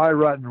for Fly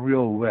Rod and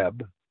Reel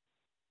Web,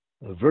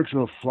 a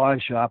virtual fly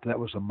shop, that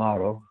was a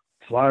motto,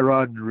 Fly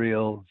Rod and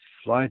Reel,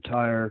 Fly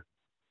Tyer,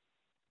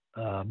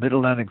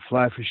 Mid-Atlantic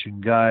Fly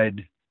Fishing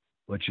Guide,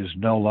 which is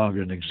no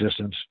longer in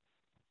existence.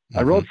 Mm-hmm.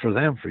 I wrote for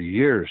them for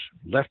years.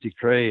 Lefty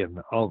Cray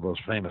and all those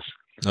famous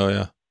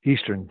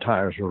Eastern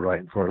tyers were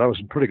writing for it. I was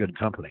in pretty good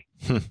company.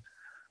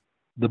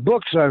 The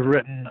books I've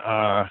written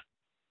are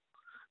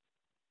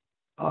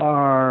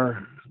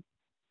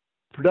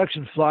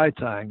Production Fly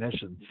Tying,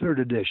 that's in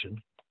 3rd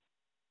edition.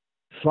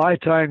 Fly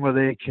Tying with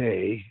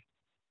AK,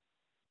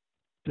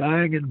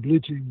 Dyeing and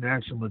Bleaching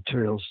Natural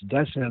Materials.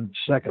 That's in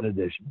second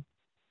edition.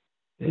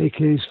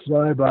 AK's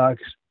Fly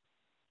Box,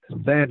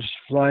 Advanced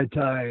Fly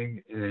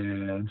Tying,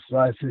 and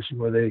Fly Fishing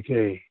with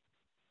AK.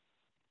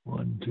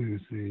 1, 2,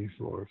 3,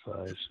 4,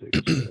 5, 6,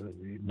 7,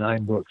 8,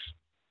 9 books.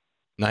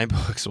 9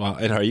 books. Wow.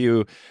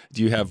 And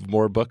do you have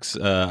more books?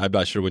 I'm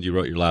not sure when you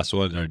wrote your last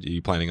one. Are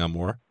you planning on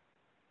more?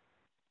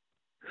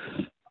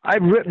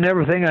 I've written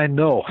everything I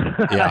know.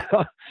 Yeah.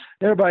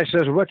 Everybody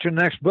says, what's your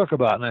next book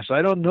about? And I say,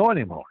 I don't know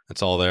anymore.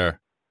 It's all there.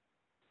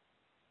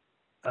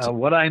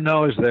 What I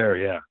know is there,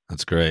 yeah.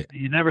 That's great.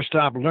 You never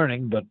stop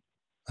learning, but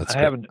I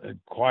haven't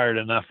acquired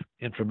enough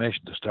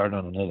information to start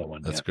on another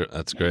one. That's great.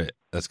 That's great.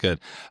 That's good.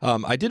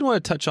 I did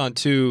want to touch on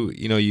too.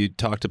 You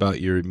talked about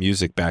your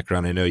music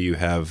background. I know you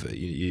have.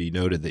 You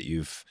noted that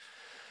you've.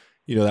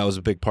 That was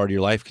a big part of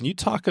your life. Can you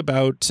talk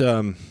about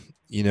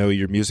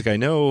your music? I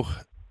know.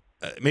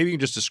 Maybe you can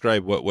just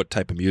describe what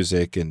type of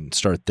music and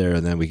start there,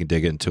 and then we can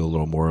dig into a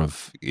little more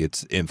of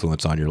its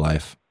influence on your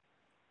life.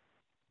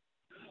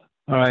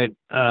 All right.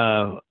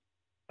 I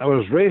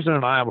was raised on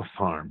an Iowa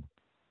farm.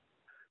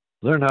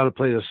 Learned how to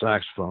play the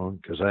saxophone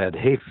because I had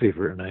hay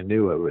fever and I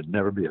knew I would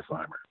never be a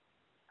farmer.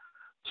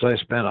 So I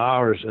spent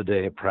hours a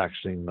day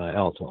practicing my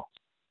alto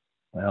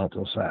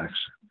sax.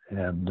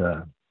 And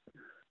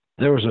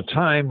there was a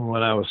time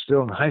when I was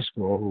still in high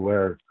school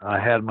where I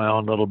had my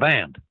own little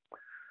band.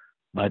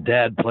 My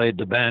dad played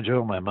the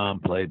banjo, my mom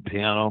played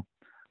piano,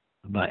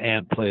 my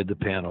aunt played the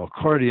piano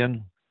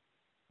accordion.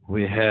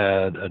 We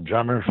had a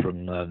drummer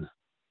from a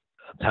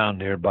town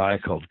nearby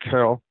called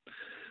Carol.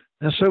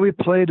 And so we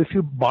played a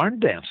few barn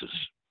dances.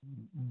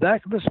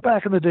 Back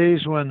in the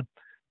days when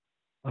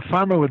a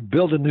farmer would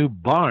build a new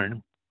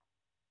barn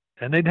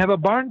and they'd have a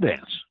barn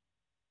dance.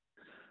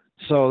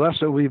 So that's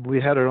what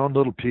we had our own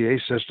little PA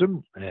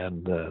system,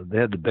 and they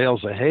had the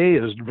bales of hay.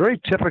 It was very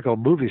typical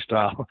movie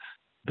style.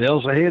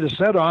 Bales of hay to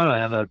set on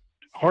and a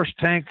horse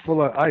tank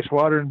full of ice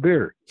water and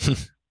beer.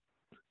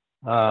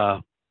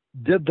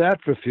 Did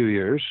that for a few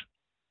years.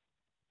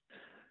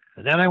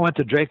 And then I went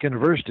to Drake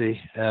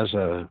University as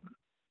a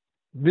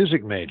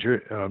music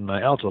major on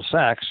my alto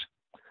sax,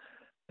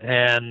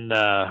 and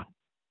I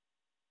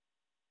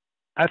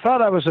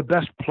thought I was the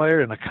best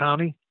player in the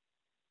county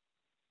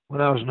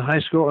when I was in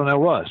high school, and I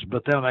was.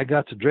 But then I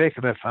got to Drake,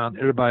 and I found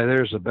everybody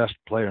there is the best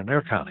player in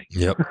their county.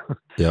 Yep.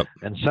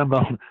 And some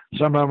of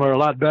them are a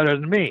lot better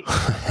than me.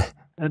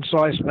 And so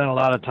I spent a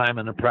lot of time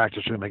in the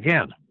practice room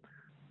again.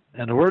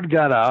 And the word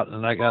got out,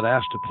 and I got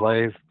asked to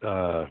play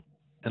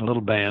in a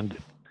little band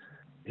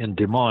in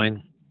Des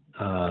Moines.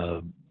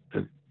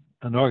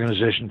 An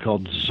organization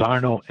called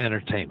Sarno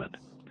Entertainment.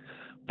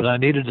 But I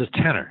needed a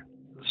tenor.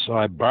 So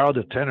I borrowed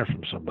a tenor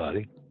from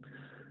somebody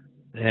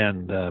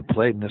and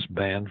played in this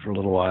band for a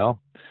little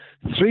while.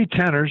 3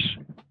 tenors,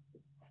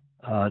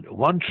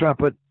 1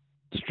 trumpet,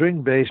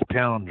 string bass,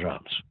 piano, and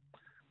drums.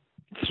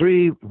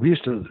 We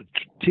used to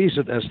tease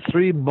it as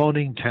 3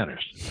 moaning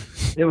tenors.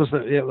 It was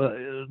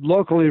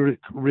locally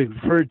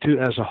referred to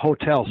as a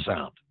hotel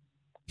sound.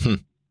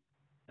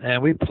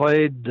 And we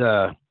played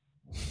for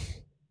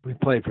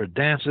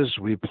dances,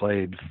 we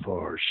played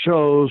for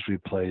shows, we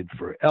played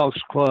for Elks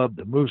Club,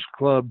 the Moose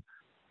Club,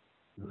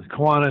 the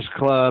Kiwanis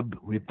Club.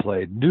 We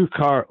played new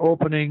car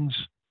openings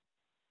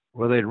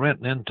where they'd rent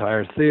an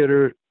entire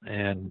theater,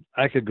 and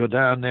I could go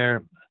down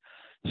there,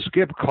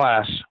 skip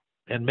class,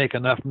 and make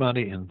enough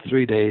money in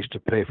 3 days to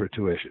pay for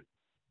tuition.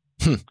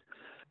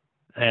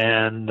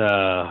 And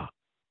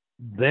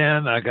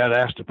then I got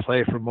asked to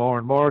play for more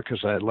and more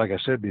because, like I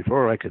said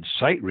before, I could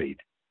sight read.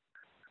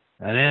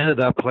 And I ended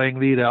up playing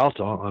lead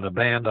alto on a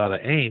band out of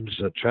Ames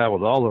that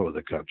traveled all over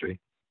the country.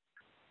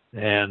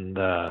 And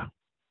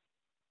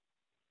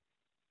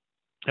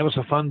it was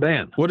a fun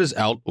band. What is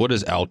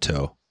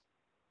alto?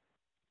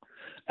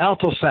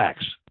 Alto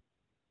sax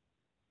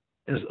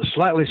is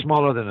slightly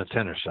smaller than a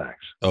tenor sax.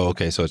 Oh,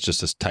 okay. So it's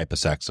just a type of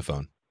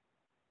saxophone.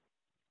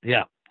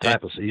 Yeah.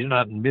 You're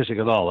not in music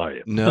at all, are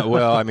you? No.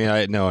 Well, I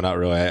mean, no, not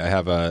really. I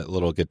have a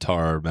little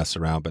guitar mess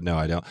around, but no,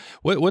 I don't.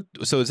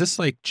 So is this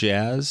like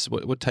jazz?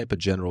 What type of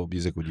general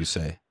music would you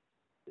say?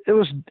 It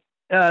was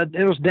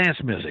dance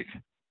music.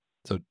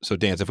 So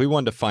dance. If we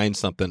wanted to find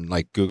something,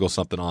 like Google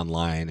something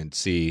online and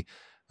see,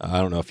 I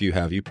don't know if you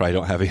probably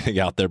don't have anything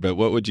out there, but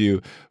what would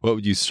you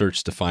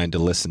search to find to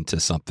listen to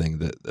something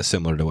that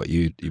similar to what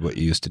you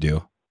used to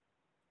do?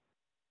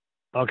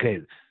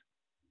 Okay.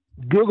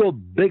 Google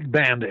big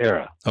band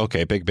era.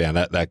 Okay, big band.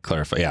 That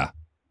clarifies. Yeah,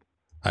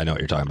 I know what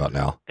you're talking about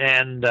now.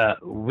 And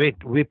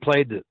we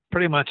played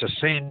pretty much the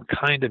same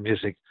kind of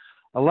music.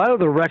 A lot of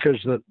the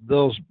records that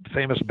those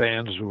famous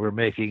bands were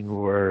making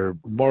were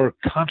more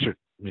concert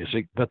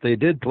music, but they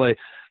did play.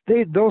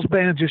 Those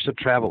bands used to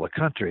travel the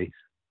country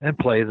and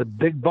play the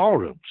big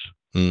ballrooms.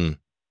 Mm.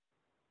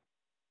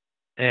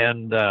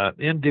 And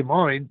in Des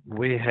Moines,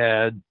 we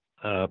had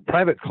a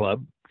private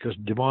club because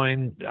Des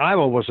Moines,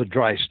 Iowa was a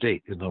dry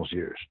state in those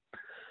years.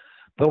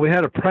 But we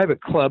had a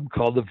private club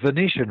called the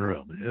Venetian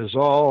Room.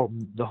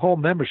 The whole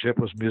membership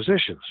was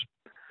musicians.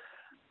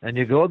 and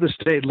you go to the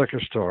state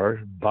liquor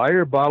store, buy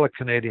your bottle of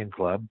Canadian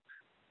Club,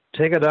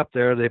 take it up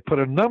there, they put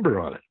a number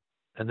on it,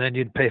 and then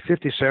you'd pay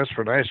 50 cents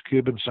for an ice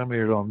cube and some of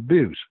your own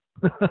booze.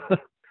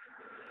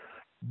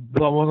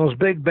 But when those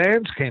big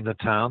bands came to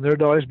town,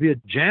 there'd always be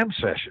a jam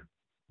session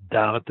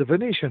down at the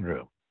Venetian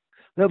Room.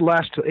 That'd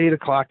last till 8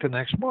 o'clock the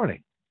next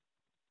morning.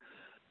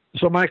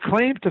 So my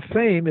claim to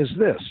fame is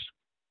this.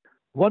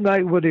 One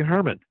night, Woody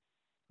Herman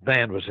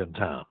band was in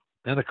town.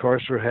 And, of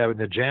course, we're having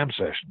a jam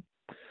session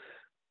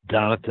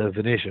down at the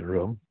Venetian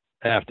Room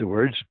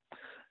afterwards.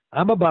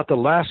 I'm about the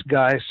last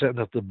guy sitting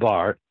at the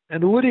bar,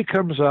 and Woody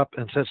comes up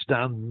and sits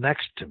down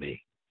next to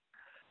me.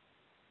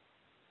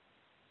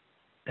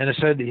 And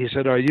he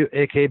said, "Are you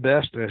AK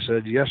Best?" And I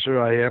said, "Yes,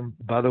 sir, I am.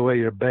 By the way,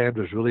 your band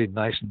was really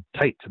nice and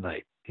tight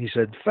tonight." He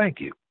said, "Thank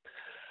you.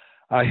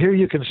 I hear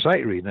you can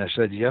sight read." And I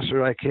said, "Yes,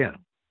 sir, I can."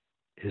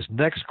 His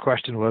next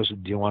question was,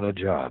 "Do you want a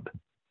job?"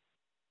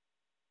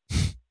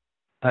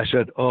 I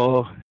said,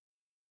 "Oh,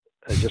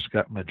 I just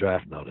got my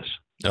draft notice.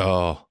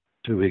 Oh,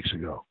 2 weeks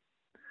ago."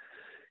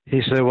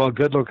 He said, "Well,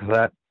 good luck with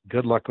that.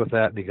 Good luck with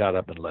that." And he got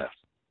up and left.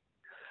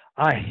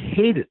 I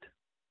hated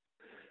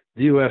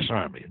the U.S.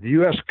 Army, the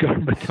U.S.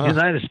 government, the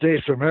United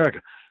States of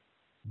America.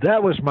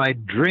 That was my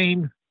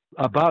dream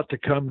about to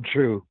come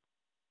true,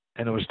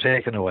 and it was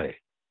taken away.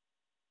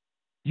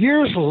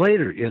 Years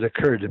later, it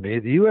occurred to me,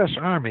 the U.S.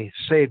 Army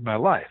saved my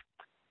life.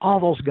 All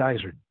those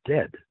guys are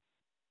dead.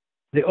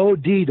 They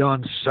OD'd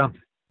on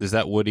something. Is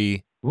that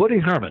Woody? Woody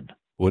Herman.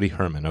 Woody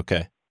Herman,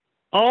 okay.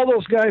 All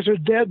those guys are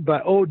dead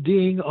by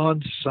ODing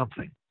on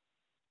something.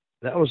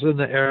 That was in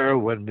the era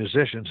when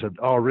musicians had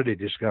already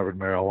discovered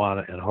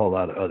marijuana and a whole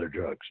lot of other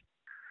drugs.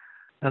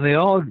 And they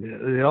all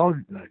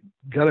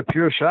got a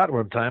pure shot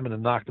one time and it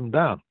knocked them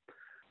down.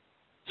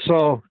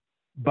 So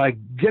by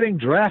getting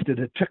drafted,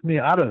 it took me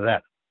out of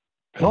that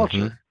culture.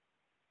 Mm-hmm.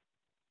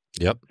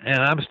 Yep.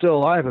 And I'm still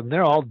alive, and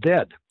they're all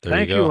dead.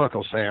 Thank you,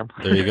 Uncle Sam.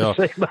 There you go.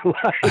 Saved my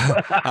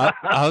life.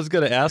 I was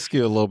going to ask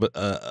you a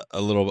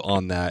little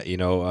on that. You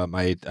know,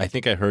 I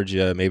think I heard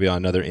you maybe on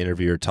another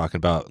interview talking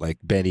about like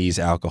Benny's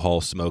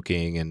alcohol,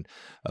 smoking, and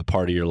a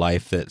part of your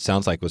life that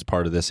sounds like was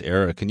part of this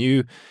era. Can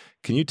you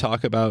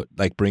talk about,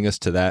 like, bring us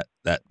to that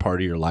part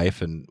of your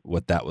life and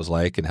what that was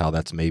like and how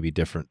that's maybe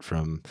different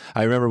from?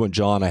 I remember when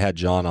I had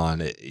John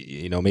on.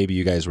 You know, maybe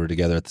you guys were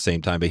together at the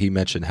same time, but he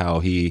mentioned how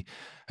I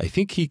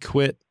think he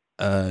quit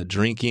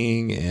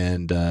drinking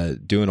and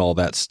doing all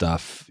that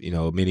stuff, you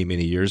know, many,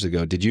 many years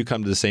ago. Did you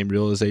come to the same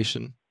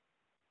realization?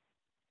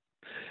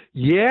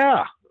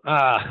 Yeah.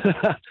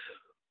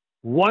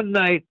 One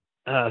night,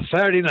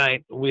 Saturday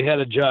night, we had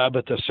a job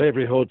at the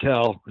Savory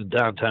Hotel in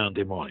downtown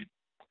Des Moines.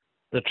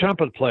 The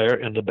trumpet player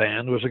in the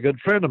band was a good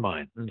friend of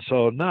mine. And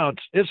so now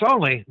it's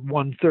only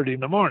 1:30 in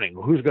the morning.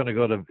 Who's going to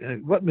go to,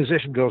 what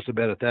musician goes to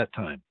bed at that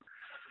time?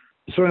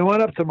 So I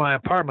went up to my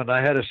apartment.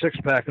 I had a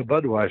 6-pack of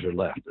Budweiser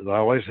left, and I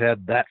always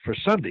had that for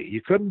Sunday. You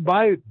couldn't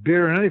buy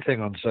beer or anything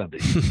on Sunday.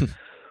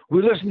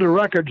 We listened to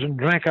records and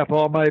drank up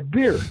all my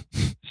beer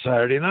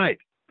Saturday night.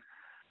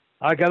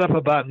 I got up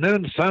about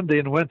noon Sunday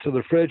and went to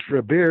the fridge for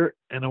a beer,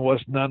 and there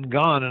was none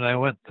gone. And I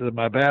went to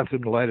my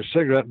bathroom to light a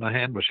cigarette, and my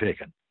hand was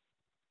shaking.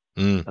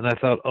 And I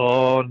thought,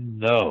 oh,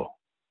 no.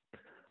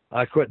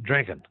 I quit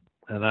drinking,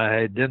 and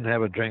I didn't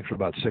have a drink for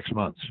about 6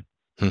 months.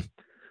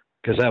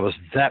 Because I was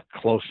that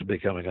close to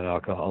becoming an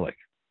alcoholic.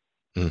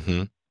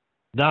 Mm-hmm.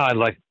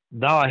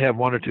 Now I have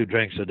 1 or 2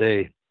 drinks a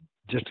day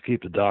just to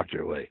keep the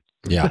doctor away.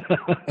 Yeah.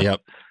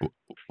 Yep.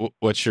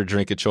 What's your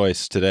drink of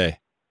choice today?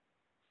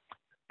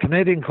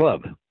 Canadian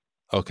Club.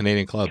 Oh,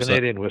 Canadian Club.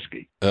 Canadian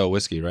whiskey. Oh,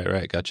 whiskey.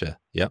 Right. Gotcha.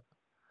 Yep.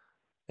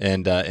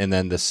 And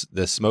then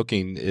the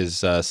smoking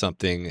is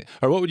something,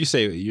 or what would you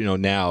say, you know,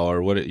 now,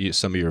 or what are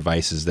some of your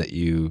vices that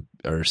you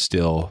are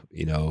still,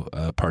 you know,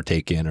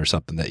 partake in, or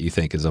something that you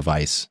think is a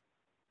vice?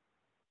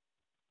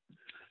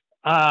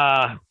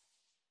 I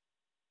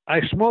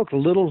smoke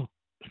little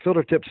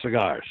filter tip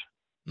cigars.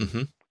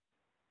 Mm-hmm.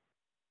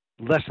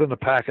 Less than a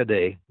pack a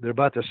day. They're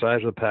about the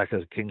size of a pack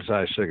of king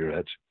size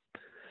cigarettes.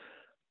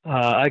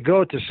 I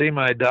go to see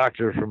my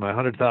doctor for my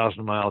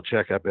 100,000-mile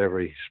checkup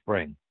every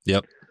spring.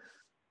 Yep.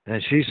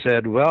 And she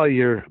said, well,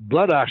 your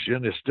blood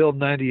oxygen is still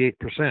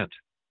 98%.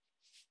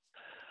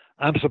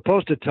 I'm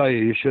supposed to tell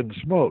you shouldn't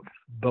smoke,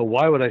 but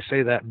why would I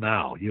say that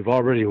now? You've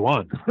already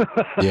won.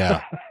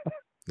 Yeah,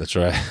 that's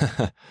right.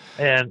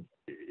 And,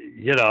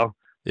 you know.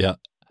 Yeah.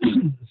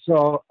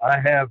 So I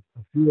have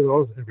a few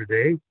of those every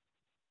day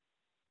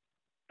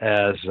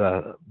as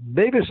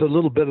maybe it's a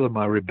little bit of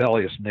my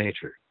rebellious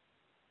nature.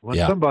 When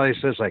somebody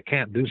says I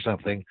can't do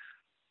something,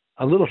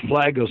 a little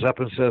flag goes up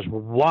and says,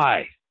 well,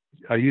 why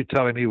are you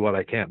telling me what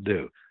I can't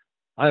do?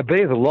 I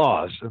obey the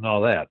laws and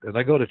all that, and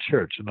I go to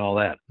church and all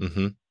that.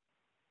 Mm-hmm.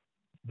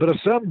 But if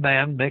some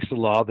man makes a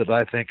law that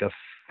I think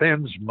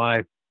offends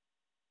my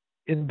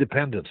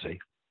independency,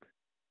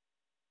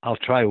 I'll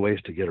try ways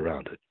to get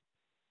around it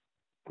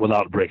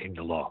without breaking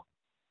the law.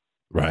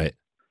 Right.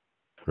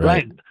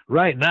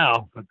 Right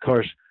now, of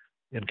course,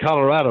 in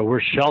Colorado,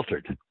 we're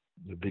sheltered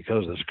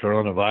because of this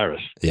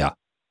coronavirus. Yeah.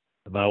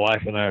 My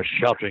wife and I are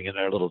sheltering in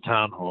our little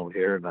townhome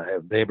here, and I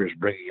have neighbors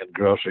bringing in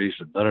groceries,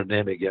 and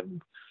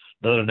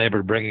another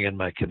neighbor bringing in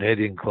my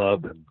Canadian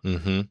club,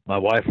 and my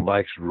wife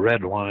likes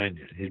red wine.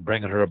 He's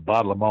bringing her a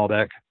bottle of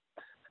Malbec,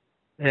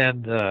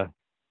 and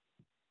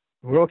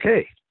we're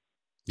okay.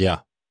 Yeah.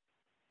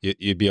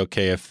 You'd be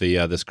okay if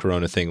the this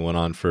Corona thing went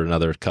on for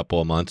another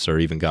couple of months or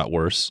even got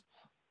worse?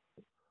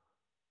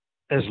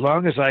 As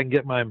long as I can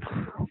get my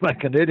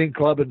Canadian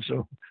club and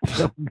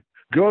some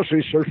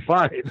groceries are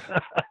fine.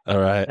 All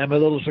right. And my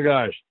little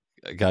cigars.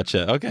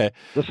 Gotcha. Okay.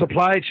 The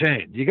supply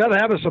chain. You got to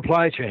have a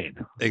supply chain.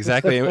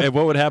 Exactly. And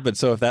what would happen?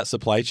 So if that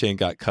supply chain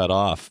got cut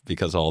off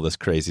because of all this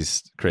crazy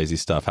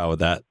stuff, how would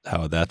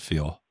that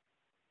feel?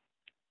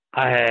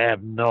 I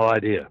have no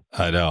idea.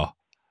 I know.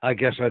 I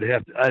guess I'd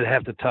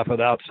have to tough it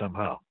out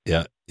somehow.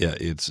 Yeah.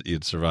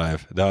 You'd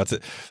survive. No,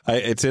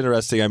 it's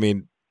interesting. I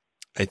mean,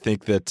 I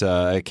think that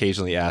I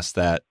occasionally ask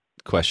that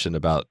question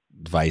about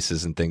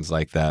vices and things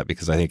like that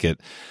because I think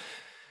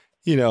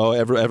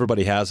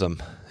everybody has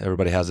them.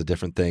 Everybody has a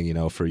different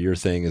thing. For your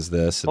thing is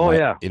this. And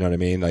yeah. You know what I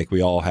mean? Like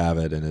we all have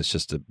it, and it's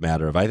just a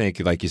matter of. I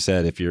think, like you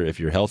said, if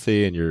you're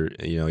healthy and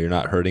you're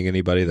not hurting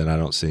anybody, then I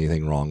don't see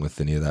anything wrong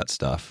with any of that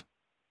stuff.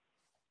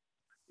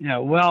 Yeah.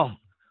 Well,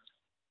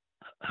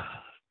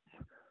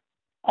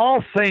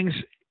 all things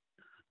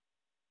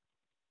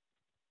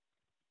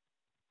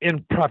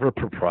in proper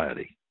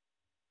propriety.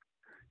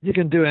 You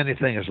can do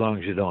anything as long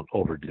as you don't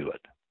overdo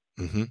it.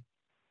 Mm-hmm.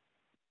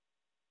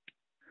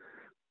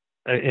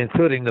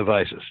 Including the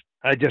vices.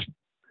 I just,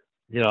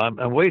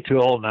 I'm way too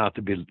old now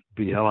to be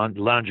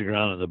lounging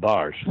around in the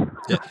bars.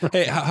 Yeah.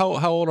 Hey,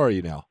 how old are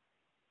you now?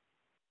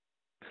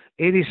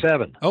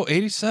 87. Oh,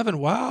 87.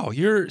 Wow.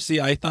 I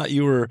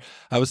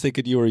was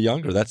thinking you were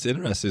younger. That's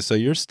interesting. So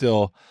you're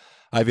still,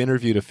 I've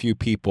interviewed a few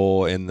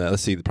people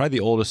probably the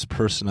oldest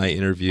person I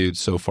interviewed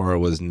so far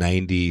was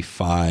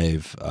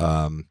 95.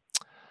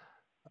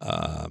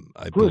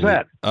 Who's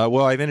that?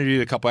 Well, I've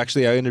interviewed a couple.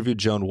 Actually, I interviewed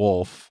Joan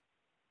Wolfe.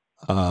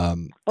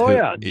 Joan.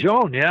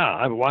 Yeah,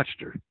 I've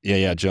watched her.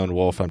 Yeah, Joan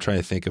Wolfe. I'm trying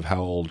to think of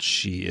how old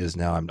she is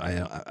now.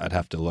 I'd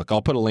have to look.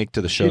 I'll put a link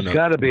to the show notes. She's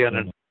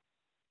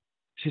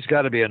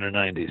got to be in her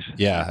 90s.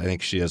 Yeah, I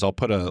think she is. I'll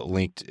put a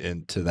link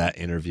into that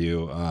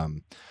interview.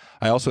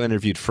 I also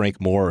interviewed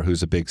Frank Moore,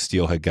 who's a big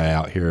steelhead guy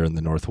out here in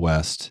the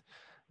Northwest,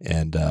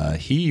 and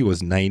he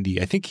was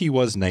 90. I think he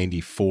was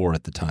 94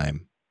 at the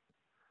time.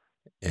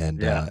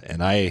 And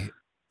and I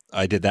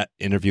did that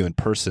interview in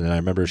person, and I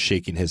remember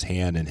shaking his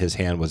hand, and his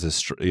hand was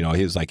he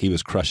was like he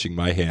was crushing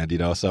my hand,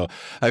 So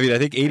I mean, I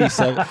think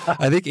 87.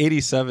 I think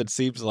 87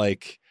 seems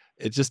like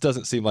it just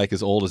doesn't seem like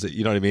as old as it.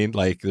 You know what I mean?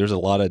 Like there's a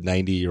lot of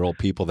 90-year-old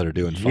people that are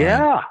doing fine.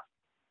 Yeah.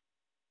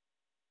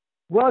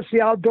 Well, it's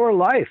the outdoor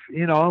life,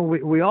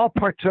 We all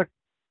partook.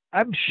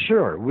 I'm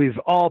sure we've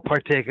all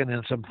partaken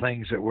in some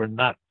things that were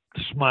not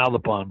smiled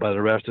upon by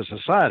the rest of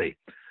society.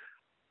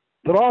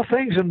 But all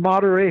things in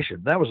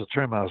moderation. That was a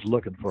term I was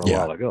looking for a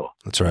while ago.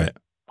 That's right.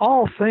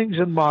 All things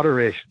in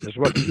moderation is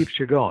what keeps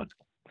you going.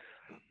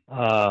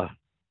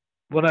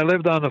 When I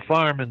lived on the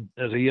farm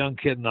as a young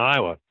kid in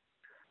Iowa,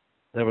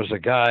 there was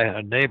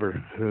a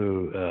neighbor,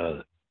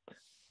 who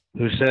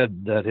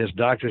said that his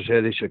doctor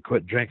said he should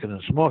quit drinking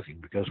and smoking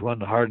because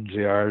one hardens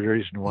the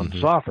arteries and one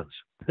softens.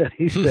 And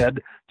he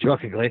said,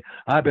 jokingly,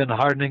 I've been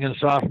hardening and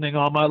softening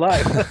all my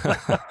life.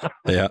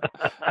 Yeah.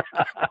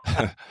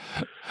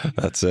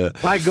 That's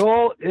it. My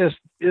goal is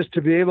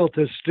to be able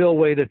to still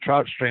wade a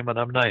trout stream when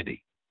I'm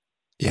 90.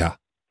 Yeah.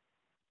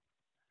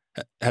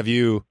 Have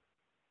you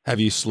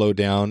slowed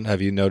down?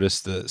 Have you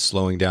noticed the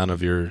slowing down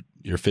of your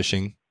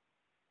fishing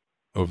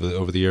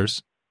over the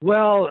years?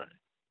 Well,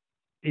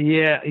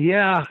 yeah.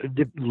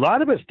 A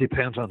lot of it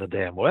depends on the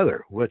damn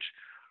weather, which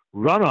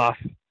runoff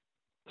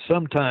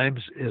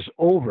sometimes is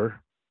over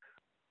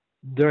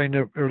during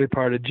the early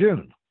part of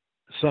June.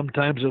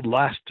 Sometimes it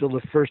lasts till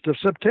the 1st of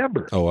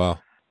September. Oh,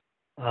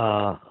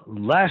 wow.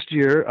 Last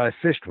year, I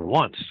fished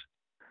once.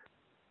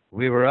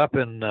 We were up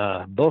in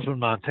Bozeman,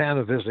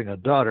 Montana, visiting a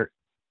daughter,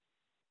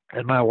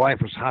 and my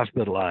wife was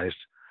hospitalized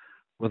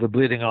with a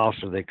bleeding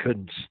ulcer. They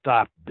couldn't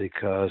stop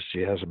because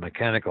she has a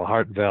mechanical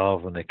heart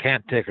valve, and they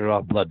can't take her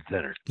off blood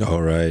thinner.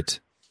 All right.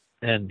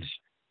 And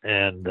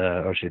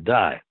or she'd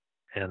die.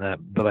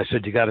 But I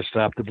said, you got to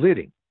stop the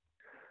bleeding.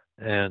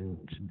 And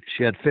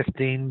she had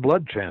 15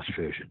 blood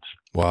transfusions.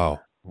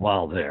 Wow.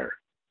 While there,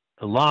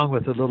 along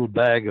with a little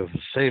bag of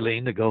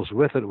saline that goes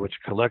with it, which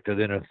collected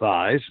in her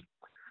thighs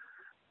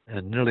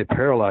and nearly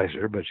paralyzed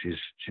her, but she's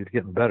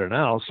getting better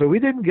now. So we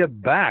didn't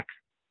get back.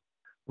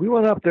 We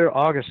went up there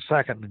August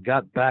 2nd and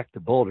got back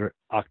to Boulder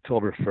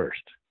October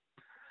 1st.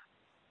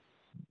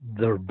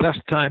 The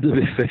best time to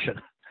be fishing.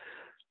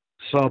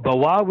 So, but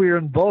while we were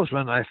in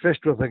Bozeman, I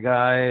fished with a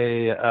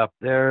guy up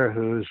there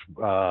who's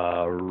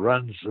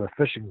runs a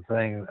fishing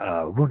thing,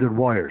 Wounded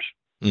Warriors.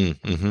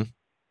 Mm-hmm.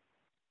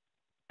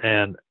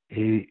 And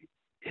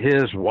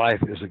his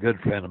wife is a good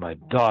friend of my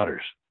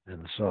daughter's.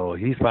 And so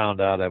he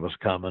found out I was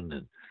coming,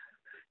 and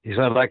he said,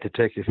 I'd like to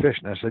take you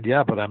fishing. I said,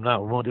 yeah, but I'm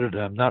not wounded.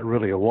 I'm not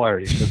really a warrior.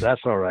 He said,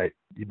 that's all right.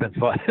 You've been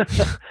fine.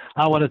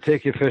 I want to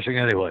take you fishing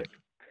anyway.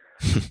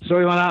 So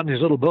we went out in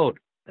his little boat,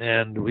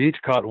 and we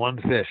each caught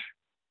one fish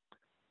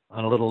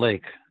on a little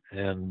lake,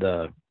 and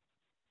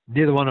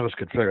neither one of us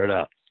could figure it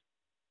out.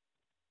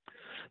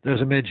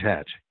 There's a midge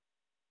hatch,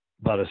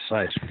 about a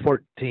size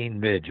 14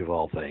 midge of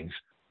all things,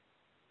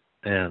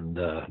 and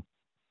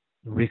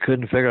we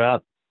couldn't figure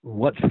out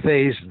what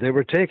phase they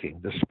were taking,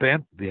 the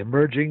spent, the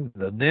emerging,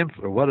 the nymph,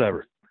 or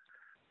whatever.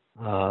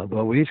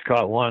 But we each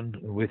caught one,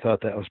 and we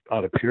thought that was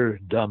out of pure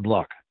dumb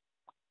luck.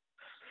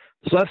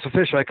 So that's the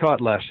fish I caught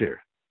last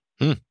year.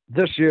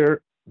 This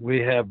year,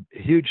 we have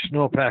huge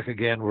snowpack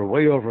again. We're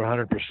way over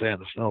 100%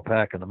 of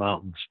snowpack in the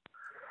mountains.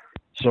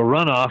 So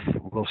runoff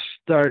will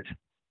start,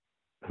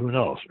 who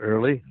knows,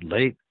 early,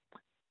 late.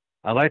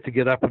 I like to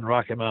get up in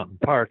Rocky Mountain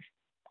Park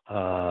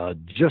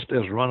just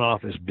as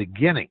runoff is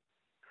beginning.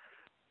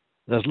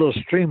 There's a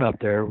little stream up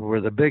there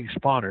where the big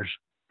spawners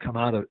come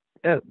out of,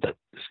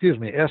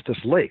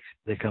 Estes Lake.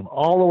 They come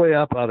all the way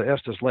up out of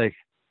Estes Lake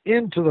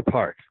into the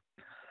park.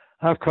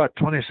 I've caught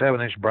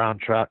 27-inch brown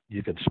trout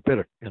you can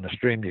spit in a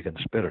stream you can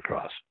spit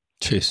across.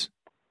 Jeez.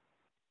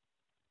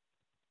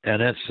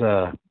 And it's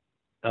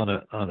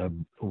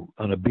on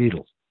a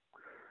beetle.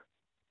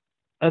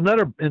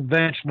 Another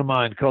invention of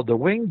mine called the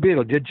wing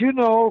beetle. Did you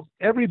know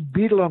every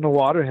beetle on the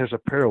water has a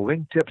pair of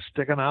wingtips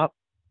sticking out?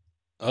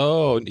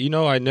 Oh,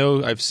 I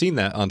know. I've seen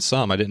that on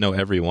some. I didn't know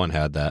everyone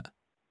had that.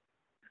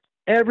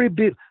 Every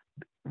beetle.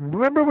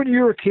 Remember when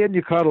you were a kid and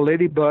you caught a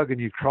ladybug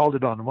and you crawled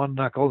it on one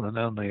knuckle and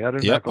then on the other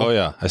knuckle? Oh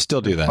yeah, I still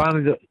do that.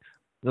 Finally,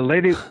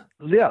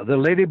 the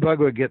ladybug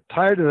would get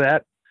tired of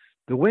that.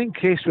 The wing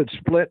case would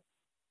split,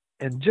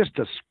 and just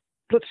a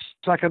split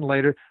second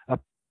later, a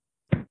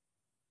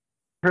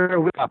pair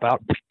would pop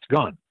out. It's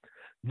gone.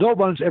 No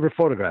one's ever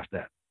photographed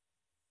that,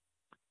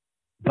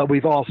 but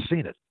we've all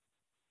seen it.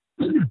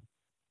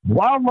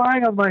 While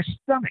lying on my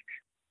stomach,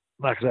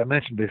 like as I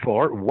mentioned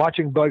before,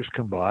 watching bugs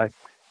come by,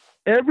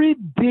 every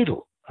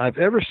beetle I've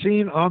ever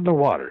seen on the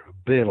water,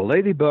 be it a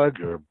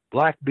ladybug or a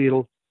black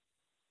beetle,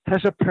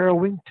 has a pair of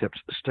wingtips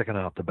sticking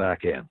out the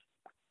back end.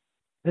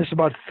 It's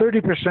about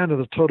 30% of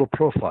the total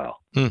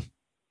profile.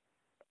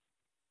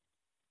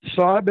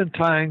 So I've been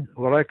tying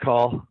what I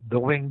call the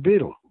wing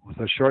beetle with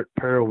a short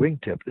pair of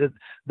wingtips. The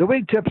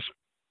wingtips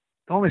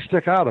only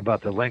stick out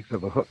about the length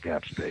of a hook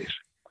gap space.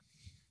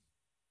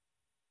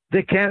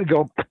 They can't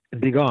go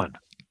and be gone.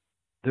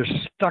 They're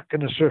stuck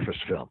in the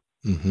surface film.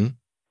 Mm-hmm.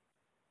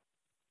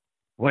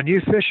 When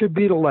you fish a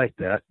beetle like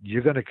that,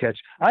 you're going to catch.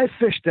 I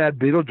fished that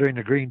beetle during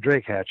the green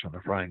drake hatch on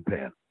the frying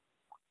pan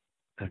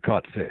and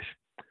caught fish.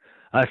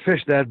 I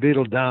fished that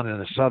beetle down in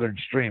a southern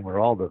stream where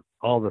all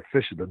the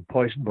fish had been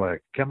poisoned by a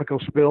chemical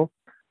spill.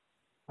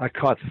 I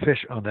caught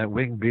fish on that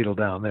wing beetle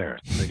down there.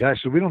 The guy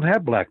said, "We don't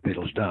have black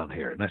beetles down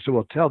here." And I said,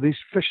 "Well, tell these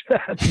fish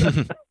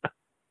that."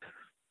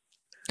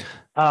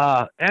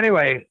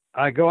 Anyway,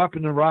 I go up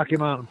in the Rocky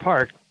Mountain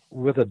Park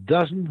with a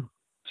dozen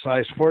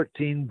size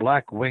 14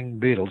 black wing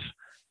beetles,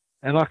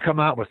 and I'll come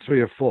out with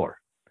 3 or 4.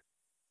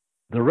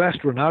 The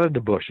rest were not in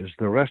the bushes.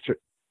 The rest are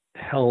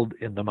held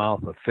in the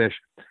mouth of fish.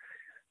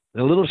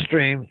 The little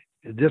stream,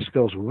 it just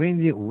goes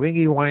wingy,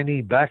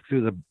 windy back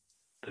through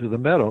the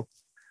meadow,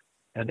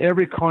 and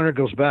every corner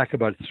goes back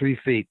about 3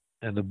 feet,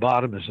 and the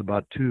bottom is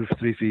about 2 or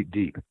 3 feet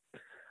deep.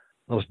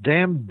 Those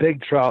damn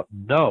big trout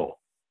know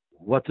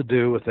what to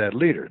do with that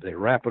leader. They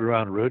wrap it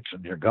around roots,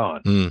 and you're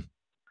gone.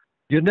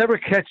 You never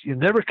catch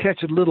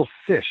a little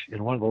fish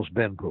in one of those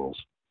bend pools.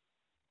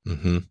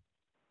 Mm-hmm.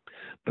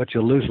 But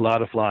you'll lose a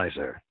lot of flies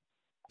there.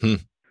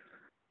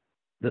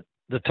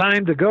 The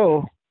time to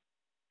go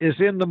is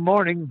in the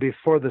morning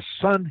before the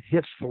sun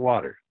hits the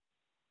water.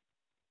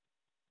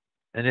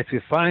 And if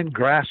you find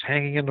grass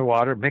hanging in the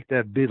water, make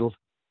that beetle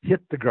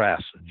hit the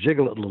grass,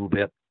 jiggle it a little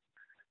bit,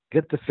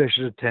 get the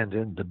fish's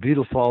attention. The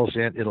beetle falls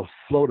in. It'll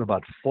float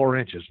about 4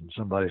 inches, and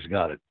somebody's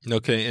got it.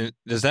 Okay, and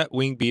does that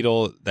wing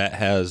beetle that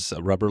has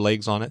rubber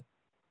legs on it?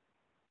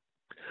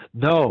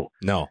 No.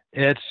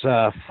 It's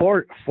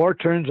 4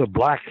 turns of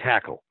black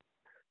hackle.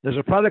 There's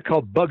a product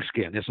called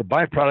bugskin. It's a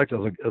byproduct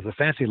of the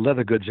fancy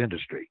leather goods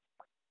industry.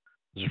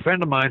 There's a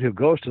friend of mine who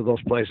goes to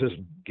those places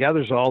and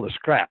gathers all the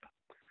scrap,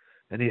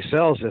 and he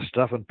sells this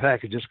stuff in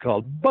packages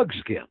called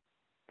bugskin.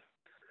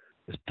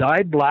 It's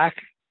dyed black.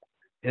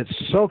 It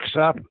soaks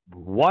up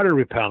water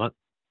repellent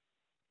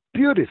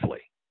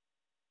beautifully,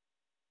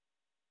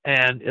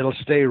 and it'll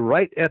stay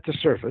right at the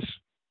surface.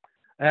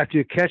 After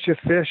you catch a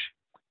fish,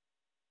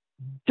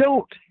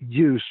 don't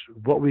use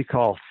what we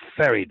call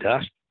fairy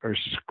dust or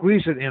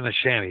squeeze it in a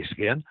chamois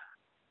skin.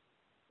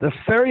 The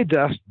fairy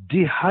dust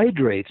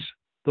dehydrates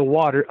the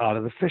water out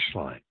of the fish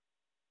line.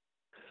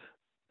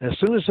 As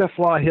soon as that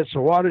fly hits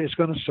the water, it's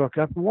going to soak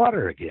up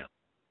water again.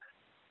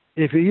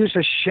 If you use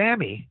a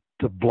chamois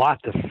to blot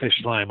the fish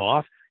slime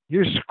off,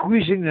 you're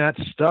squeezing that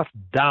stuff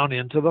down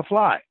into the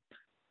fly,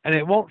 and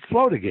it won't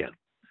float again.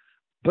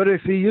 But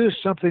if you use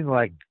something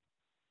like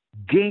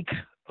gink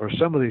or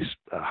some of these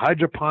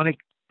hydroponic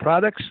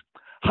products,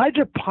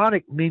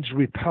 hydroponic means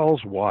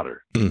repels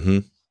water. Mm-hmm.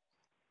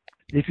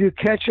 If you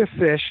catch a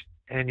fish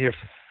and your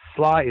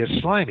fly is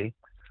slimy,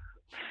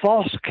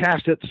 false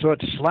cast it so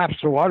it slaps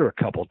the water a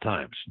couple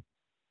times.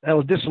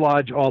 that'll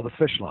dislodge all the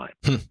fish line.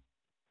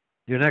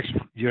 Your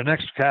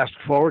next cast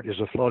forward is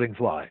a floating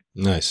fly.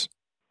 Nice.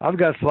 I've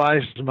got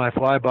flies in my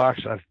fly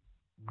box I've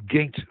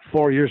ginked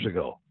 4 years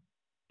ago.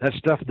 That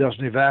stuff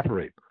doesn't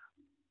evaporate.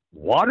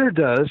 Water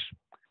does.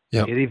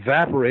 Yep. It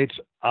evaporates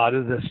out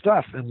of the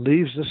stuff and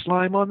leaves the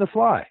slime on the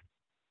fly.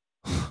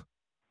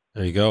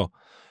 There you go.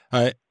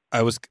 I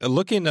was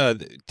looking,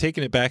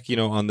 taking it back,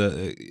 on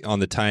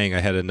the tying. I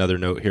had another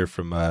note here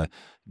from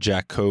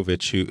Jack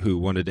Kovich who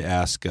wanted to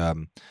ask,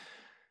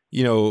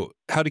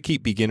 how to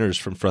keep beginners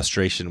from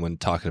frustration when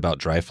talking about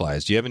dry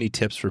flies. Do you have any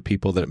tips for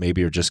people that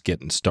maybe are just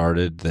getting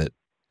started, that,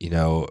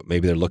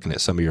 maybe they're looking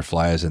at some of your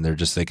flies and they're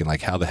just thinking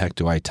like, how the heck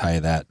do I tie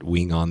that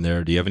wing on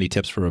there? Do you have any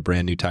tips for a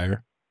brand new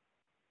tyer?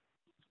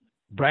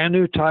 Brand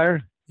new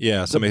tyer?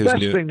 Yeah. Somebody the who's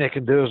best new. thing they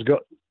can do is go.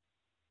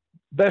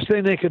 Best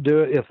thing they could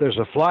do, if there's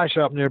a fly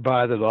shop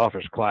nearby that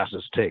offers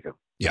classes, take them.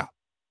 Yeah.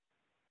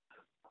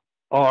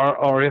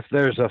 Or if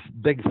there's a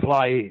big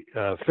fly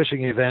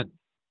fishing event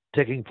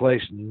taking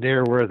place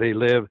near where they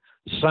live,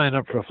 sign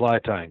up for a fly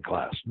tying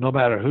class, no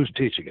matter who's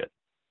teaching it.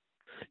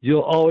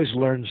 You'll always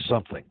learn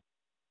something.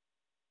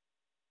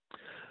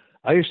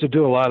 I used to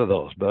do a lot of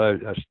those, but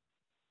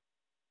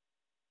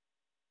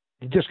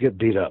you just get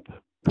beat up.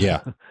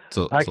 Yeah.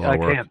 So I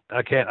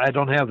can't. I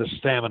don't have the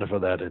stamina for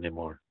that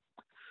anymore.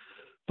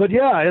 But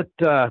yeah,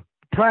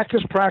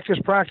 practice.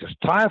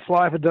 Tie a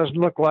fly if it doesn't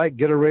look like.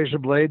 Get a razor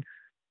blade,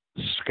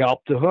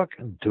 scalp the hook,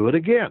 and do it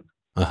again.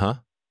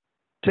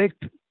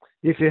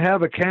 If you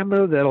have a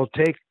camera that'll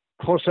take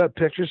close-up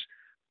pictures,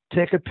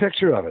 take a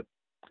picture of it.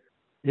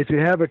 If you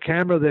have a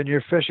camera, then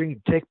you're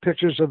fishing, take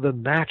pictures of the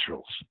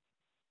naturals.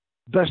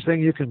 Best thing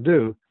you can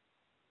do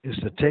is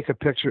to take a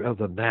picture of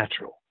the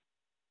natural.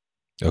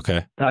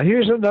 Okay. Now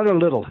here's another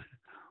little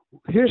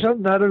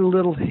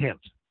hint.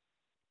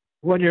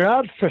 When you're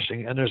out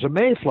fishing and there's a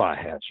mayfly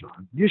hatch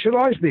on, you should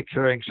always be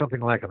carrying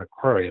something like an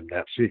aquarium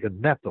net so you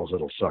can net those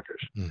little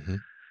suckers. Mm-hmm.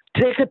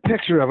 Take a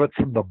picture of it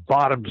from the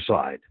bottom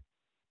side,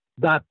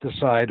 not the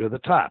side or the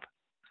top.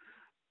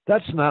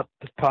 That's not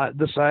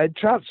the side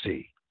trout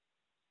see.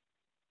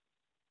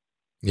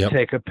 Yep.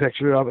 Take a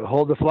picture of it,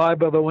 hold the fly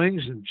by the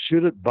wings, and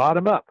shoot it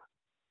bottom up.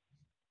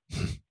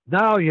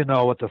 Now you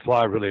know what the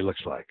fly really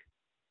looks like.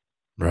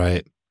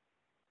 Right.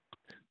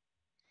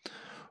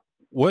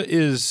 What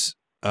is...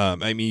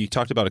 you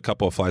talked about a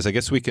couple of flies. I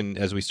guess we can,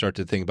 as we start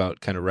to think about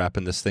kind of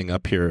wrapping this thing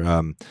up here,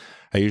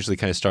 I usually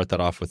kind of start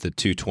that off with the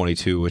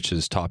 222, which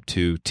is top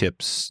 2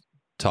 tips,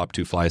 top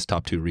 2 flies,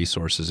 top 2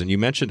 resources. And you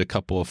mentioned a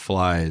couple of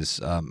flies.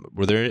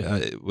 Were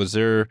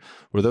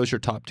those your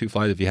top 2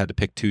 flies if you had to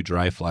pick 2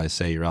 dry flies,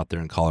 say you're out there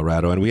in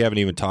Colorado? And we haven't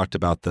even talked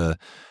about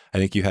I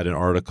think you had an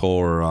article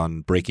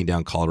on breaking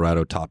down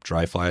Colorado top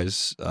dry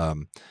flies.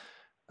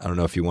 I don't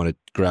know if you want to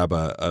grab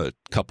a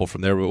couple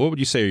from there, but what would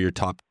you say are your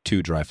top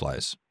 2 dry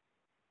flies?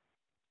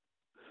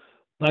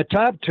 My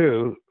top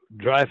 2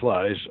 dry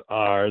flies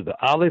are the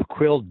olive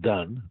quill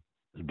dun,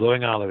 the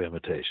blowing olive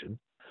imitation,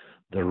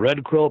 the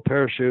red quill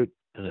parachute,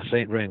 and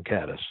the Vrain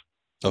Caddis.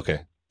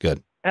 Okay,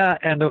 good.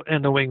 And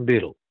the wing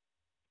beetle.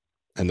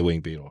 And the wing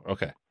beetle.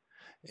 Okay.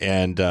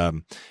 And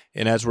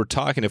as we're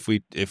talking, if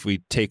we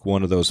take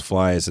one of those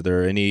flies, are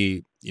there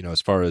any,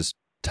 as far as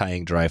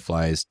tying dry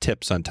flies,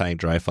 tips on tying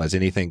dry flies,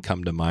 anything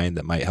come to mind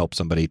that might help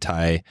somebody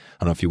tie? I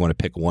don't know if you want to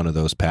pick one of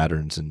those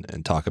patterns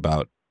and talk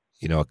about,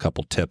 a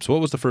couple tips. What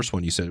was the first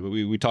one you said?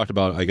 We talked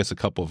about, I guess, a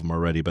couple of them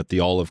already, but the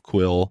olive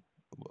quill,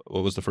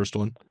 what was the first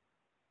one?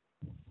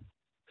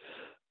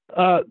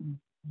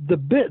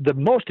 The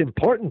most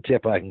important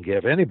tip I can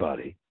give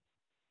anybody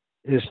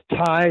is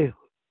tie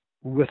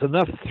with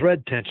enough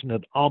thread tension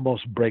that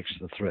almost breaks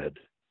the thread.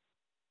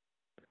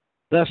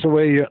 That's the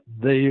way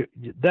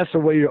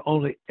you're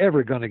only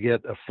ever going to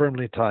get a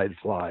firmly tied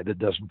fly that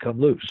doesn't come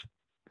loose.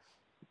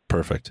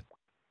 Perfect.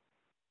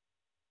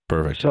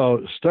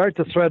 So start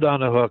the thread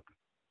on a hook,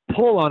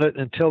 pull on it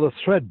until the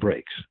thread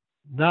breaks.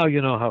 Now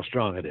you know how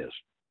strong it is.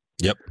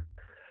 Yep.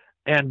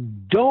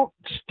 And don't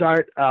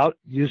start out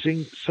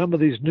using some of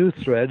these new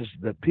threads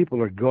that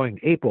people are going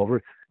ape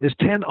over. Is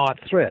 10-aught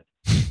thread.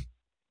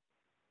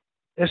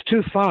 It's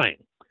too fine.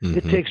 Mm-hmm.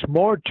 It takes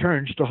more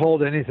turns to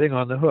hold anything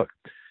on the hook.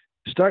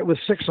 Start with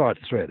 6-aught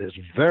thread. It's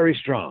very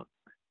strong.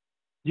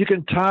 You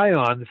can tie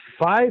on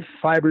 5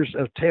 fibers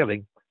of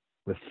tailing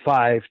with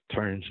 5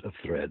 turns of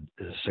thread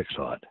is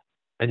 6-aught,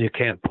 and you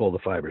can't pull the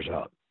fibers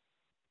out.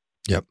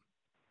 Yep.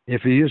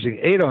 If you're using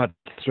 8-aught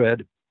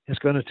thread, it's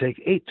going to take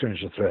 8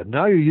 turns of thread.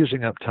 Now you're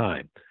using up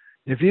time.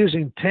 If you're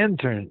using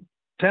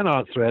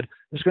 10-aught thread,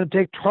 it's going to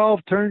take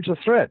 12 turns of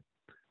thread.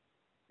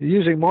 You're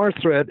using more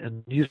thread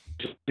and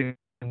using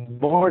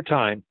more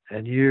time,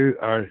 and you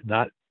are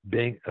not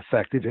being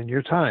effective in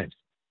your time.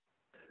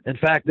 In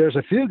fact, there's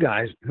a few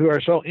guys who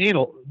are so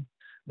anal.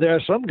 There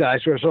are some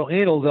guys who are so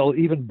anal they'll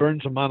even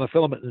burn some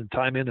monofilament and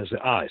time in as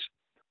the eyes.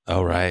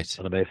 Oh, right.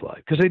 On a mayfly,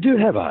 because they do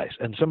have eyes,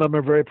 and some of them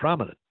are very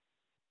prominent.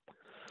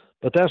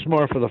 But that's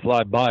more for the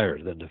fly buyer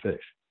than the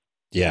fish.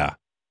 Yeah,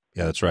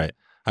 that's right.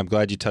 I'm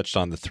glad you touched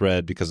on the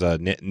thread because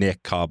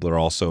Nick Cobbler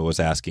also was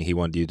asking. He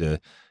wanted you to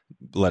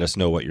let us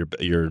know what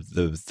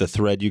the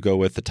thread you go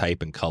with, the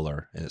type and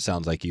color. And it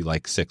sounds like you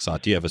like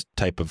 6/0. Do you have a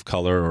type of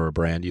color or a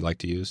brand you like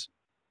to use?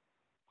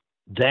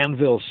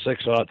 Danville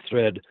 6/0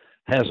 thread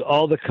has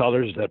all the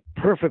colors that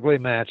perfectly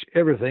match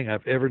everything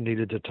I've ever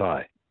needed to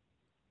tie.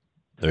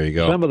 There you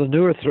go. Some of the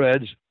newer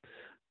threads,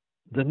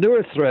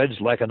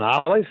 like an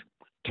olive,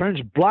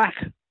 turns black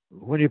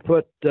when you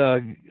put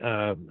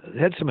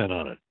head cement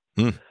on it.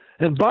 Hmm.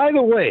 And by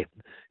the way,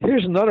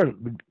 here's another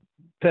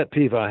pet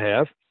peeve I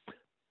have.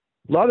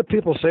 A lot of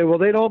people say, well,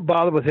 they don't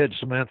bother with head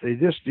cement. They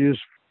just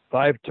use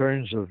 5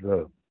 turns of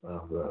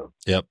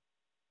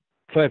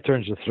 5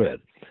 turns of thread.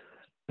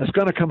 It's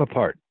going to come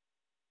apart.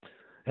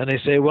 And they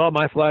say, well,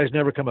 my flies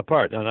never come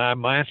apart.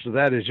 And my answer to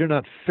that is, you're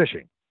not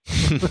fishing.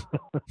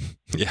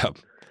 Yep.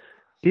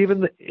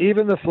 Even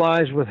the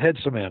flies with head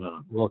cement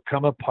on will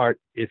come apart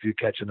if you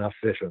catch enough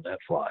fish on that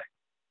fly.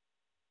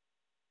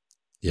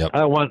 Yep. I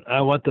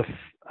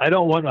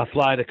don't want a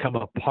fly to come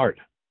apart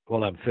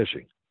while I'm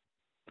fishing.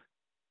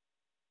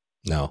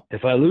 No.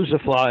 If I lose a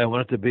fly, I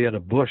want it to be in a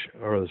bush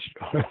or a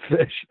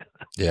fish.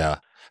 Yeah.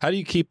 How do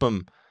you keep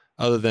them,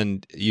 other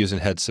than using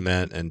head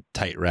cement and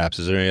tight wraps?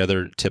 Is there any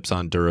other tips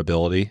on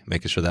durability,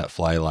 making sure that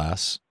fly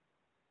lasts?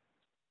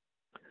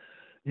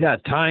 Yeah,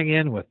 tying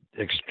in with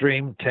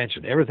extreme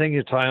tension. Everything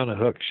you tie on a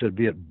hook should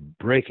be at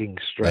breaking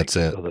strength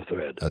of the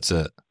thread. That's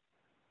it.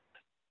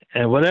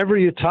 And whatever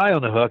you tie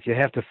on the hook, you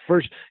have to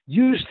first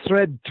use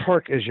thread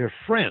torque as your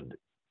friend.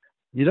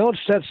 You don't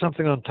set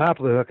something on top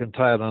of the hook and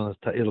tie it on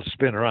it'll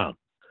spin around.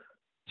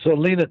 So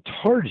lean it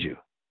towards you.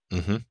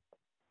 Mm-hmm.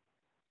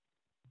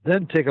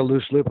 Then take a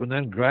loose loop and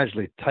then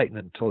gradually tighten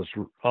it until it's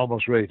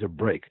almost ready to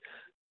break.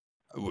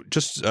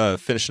 Just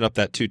finishing up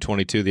that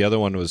 222, the other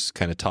one was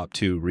kind of top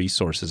 2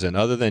 resources. And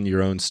other than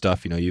your own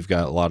stuff, you've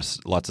got lots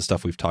of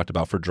stuff we've talked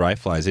about for dry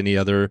flies. Any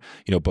other,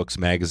 books,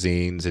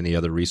 magazines, any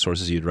other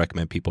resources you'd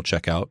recommend people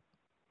check out?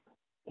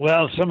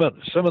 Well, some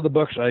of the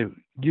books I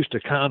used to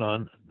count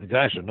on, the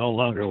guys are no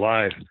longer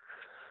alive.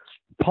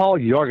 Paul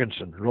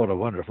Jorgensen wrote a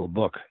wonderful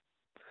book.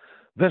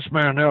 Vince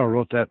Marinaro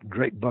wrote that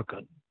great book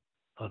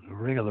on the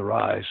Ring of the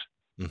Rise.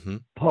 Mm-hmm.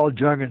 Paul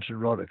Jorgensen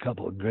wrote a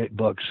couple of great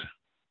books.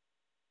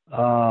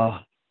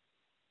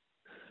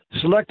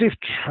 Selective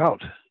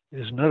Trout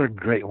is another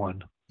great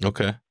one.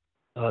 Okay.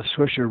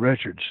 Swisher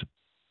Richards.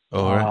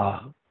 Oh, all right.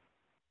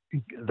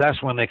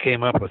 That's when they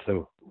came up with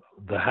the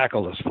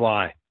hackleless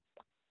fly.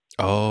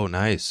 Oh,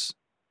 nice.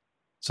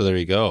 So there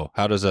you go.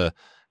 How does is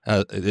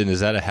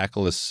that a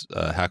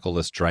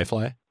hackleless dry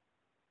fly?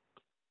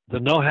 The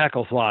no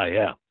hackle fly,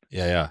 yeah.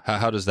 Yeah.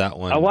 How does that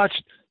one? I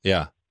watched.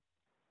 Yeah.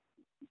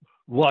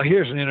 Well,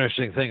 here's an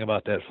interesting thing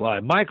about that fly.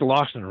 Mike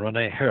Lawson and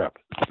Renee Harrop,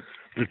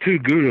 the 2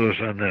 gurus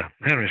on the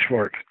Henry's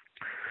Fork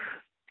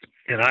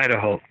in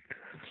Idaho.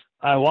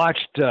 I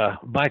watched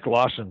Mike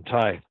Lawson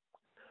tie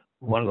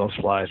one of those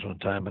flies one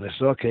time, and I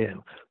said, okay,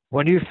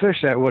 when you fish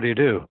that, what do you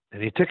do?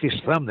 And he took his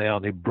thumbnail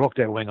and he broke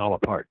that wing all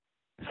apart.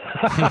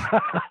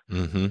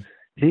 Mm-hmm.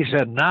 He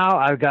said, now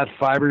I've got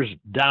fibers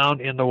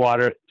down in the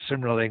water,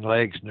 simulating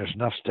legs, and there's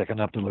enough sticking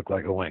up to look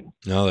like a wing.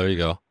 Oh, there you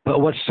go. But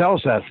what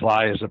sells that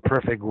fly is a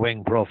perfect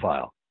wing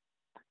profile.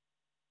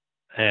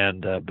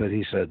 And but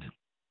he said,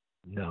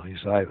 no, he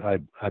said,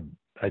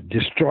 I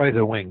destroy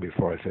the wing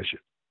before I fish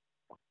it.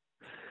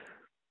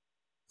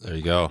 There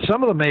you go.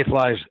 Some of the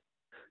mayflies,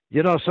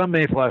 some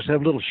mayflies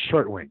have a little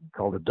short wing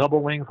called a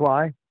double wing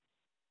fly.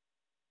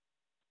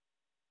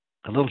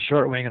 A little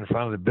short wing in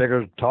front of the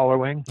bigger, taller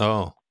wing.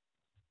 Oh.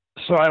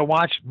 So I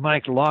watched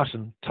Mike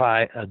Lawson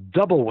tie a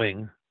double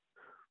wing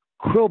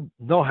Quill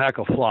no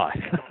hackle fly.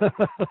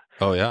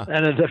 Oh, yeah.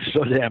 And it looks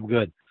so damn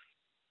good.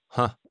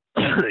 Huh.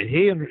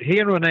 He and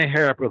Renee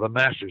Harrop are the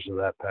masters of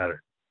that pattern.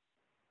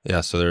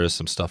 Yeah, so there is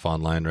some stuff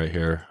online right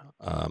here.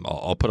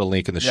 I'll put a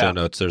link in the show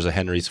notes. There's a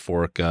Henry's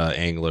Fork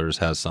Anglers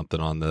has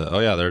something on the. Oh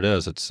yeah, there it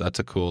is. That's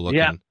a cool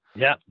looking.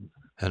 Yeah.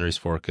 Henry's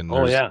Fork, and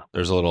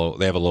there's a little.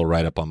 They have a little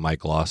write up on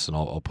Mike Lawson.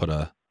 I'll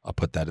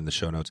put that in the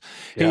show notes.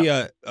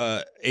 Yeah.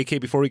 Hey, AK,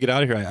 before we get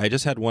out of here, I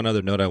just had one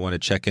other note I want to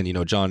check in.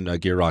 John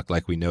Gearrock,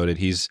 like we noted,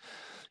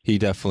 he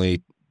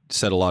definitely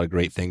said a lot of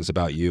great things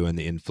about you and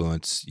the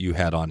influence you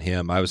had on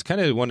him. I was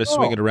kind of wanting to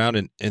swing it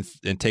around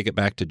and take it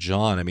back to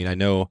John. I mean, I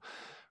know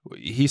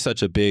he's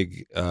such a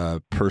big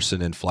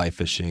person in fly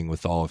fishing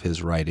with all of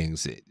his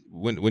writings.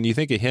 When you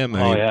think of him,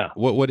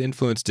 what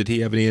influence did he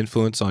have? Any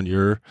influence on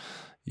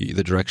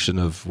the direction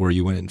of where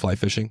you went in fly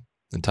fishing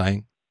and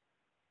tying?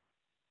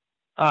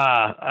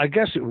 I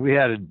guess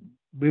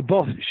we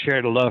both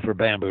shared a love for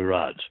bamboo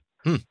rods,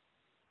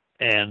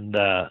 and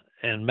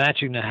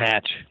matching the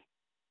hatch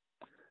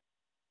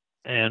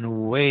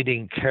and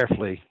wading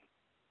carefully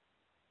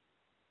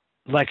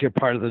like you're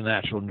part of the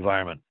natural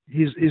environment.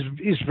 He's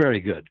very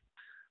good.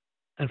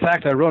 In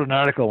fact, I wrote an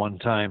article one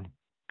time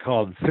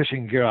called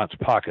Fishing Gearot's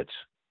Pockets.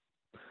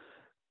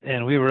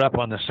 And we were up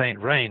on the St.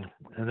 Vrain,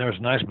 and there was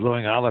a nice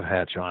glowing olive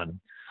hatch on.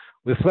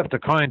 We flipped a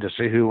coin to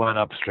see who went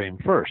upstream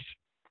first.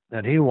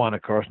 And he won,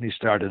 of course, and he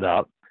started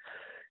out.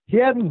 He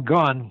hadn't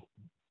gone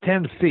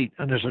 10 feet,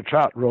 and there's a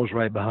trout rose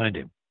right behind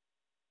him.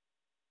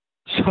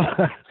 So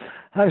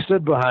I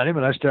stood behind him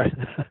and I started.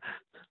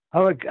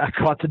 I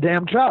caught the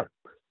damn trout,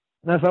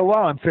 and I thought,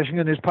 wow, I'm fishing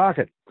in his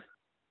pocket.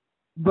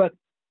 But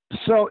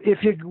so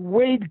if you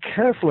wade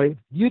carefully,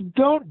 you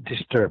don't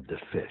disturb the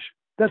fish.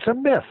 That's a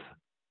myth.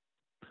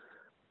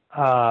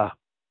 I've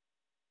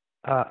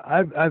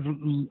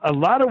a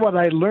lot of what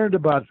I learned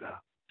about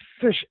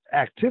fish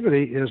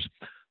activity is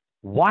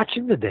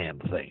watching the damn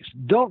things.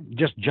 Don't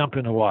just jump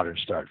in the water and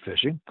start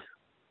fishing.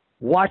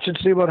 Watch and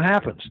see what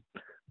happens.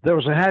 There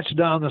was a hatch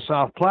down the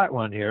South Platte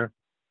one year,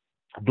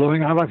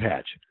 blowing olive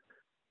hatch,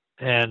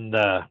 and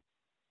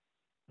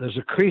there's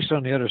a crease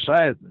on the other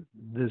side.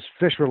 These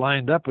fish were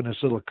lined up in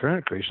this little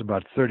current crease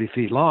about 30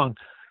 feet long,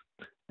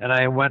 and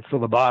I went for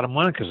the bottom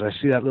one because I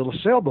see that little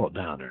sailboat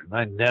down there, and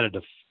I netted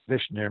a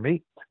fish near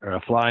me, or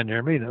a fly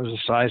near me, and it was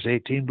a size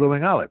 18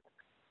 blueing olive.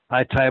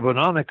 I tied one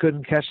on, I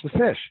couldn't catch the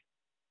fish.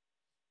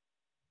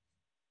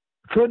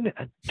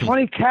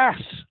 20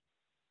 casts.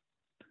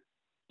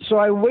 So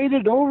I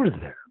waded over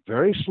there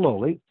very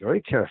slowly,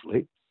 very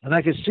carefully, and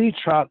I could see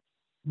trout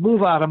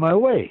move out of my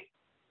way.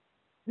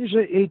 These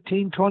are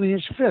 18,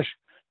 20-inch fish.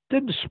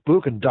 Didn't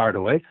spook and dart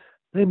away.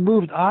 They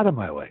moved out of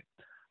my way.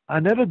 I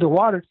netted the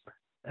water,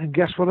 and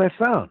guess what I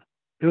found?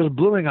 It was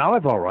blueing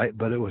olive all right,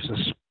 but it was a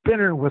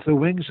spinner with the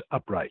wings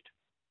upright.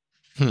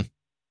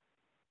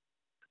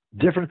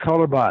 Different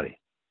color body.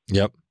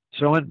 Yep.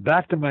 So I went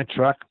back to my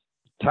truck,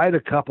 tied a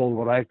couple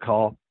what I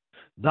call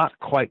not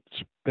quite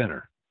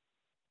spinner.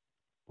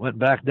 Went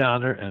back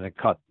down there, and it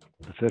caught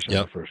the fish on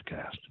the first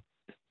cast.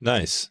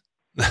 Nice.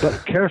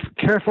 But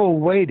careful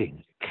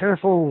wading.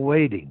 Careful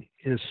wading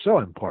is so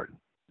important.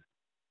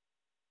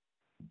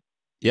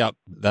 Yep,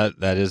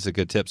 that is a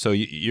good tip. So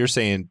you're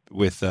saying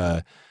with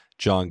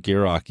John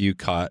Gierach, you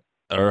caught,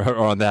 or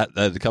on that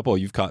the couple,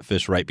 you've caught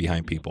fish right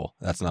behind people.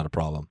 That's not a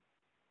problem.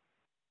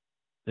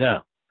 Yeah.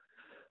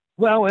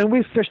 Well, and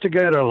we fished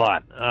together a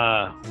lot.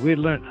 I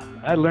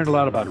learned a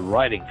lot about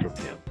writing from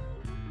him.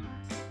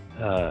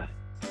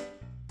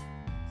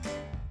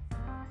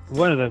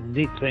 One of the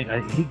neat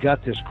things, he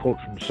got this quote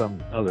from some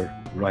other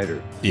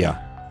writer.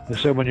 Yeah. He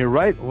said, when you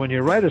write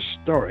a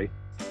story,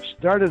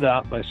 start it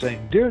out by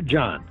saying, "Dear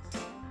John,"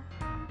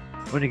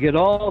 when you get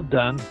all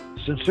done,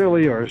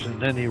 "Sincerely yours," and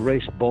then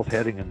erase both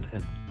heading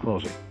and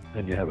closing.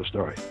 Then you have a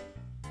story.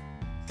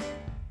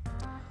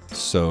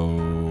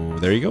 So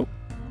there you go.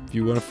 If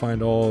you want to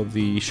find all of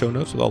the show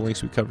notes with all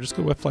links we covered, just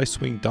go to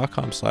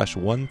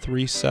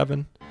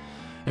wetflyswing.com/137.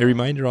 A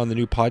reminder on the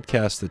new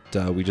podcast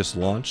that we just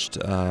launched.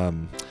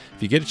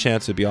 If you get a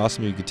chance, it'd be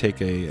awesome. You could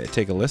take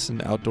a listen,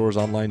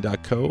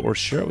 outdoorsonline.co, or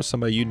share it with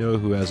somebody you know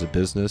who has a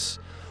business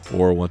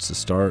or wants to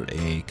start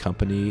a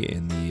company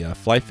in the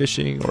fly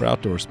fishing or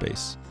outdoor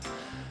space.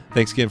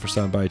 Thanks again for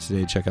stopping by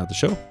today to check out the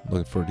show.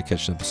 Looking forward to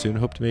catching up soon.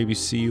 Hope to maybe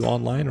see you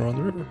online or on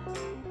the river.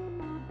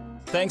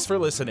 Thanks for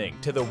listening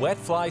to the Wet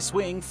Fly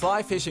Swing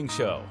Fly Fishing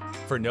Show.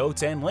 For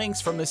notes and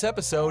links from this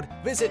episode,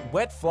 visit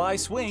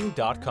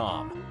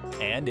wetflyswing.com.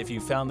 And if you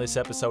found this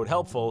episode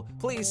helpful,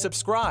 please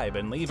subscribe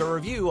and leave a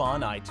review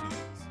on iTunes.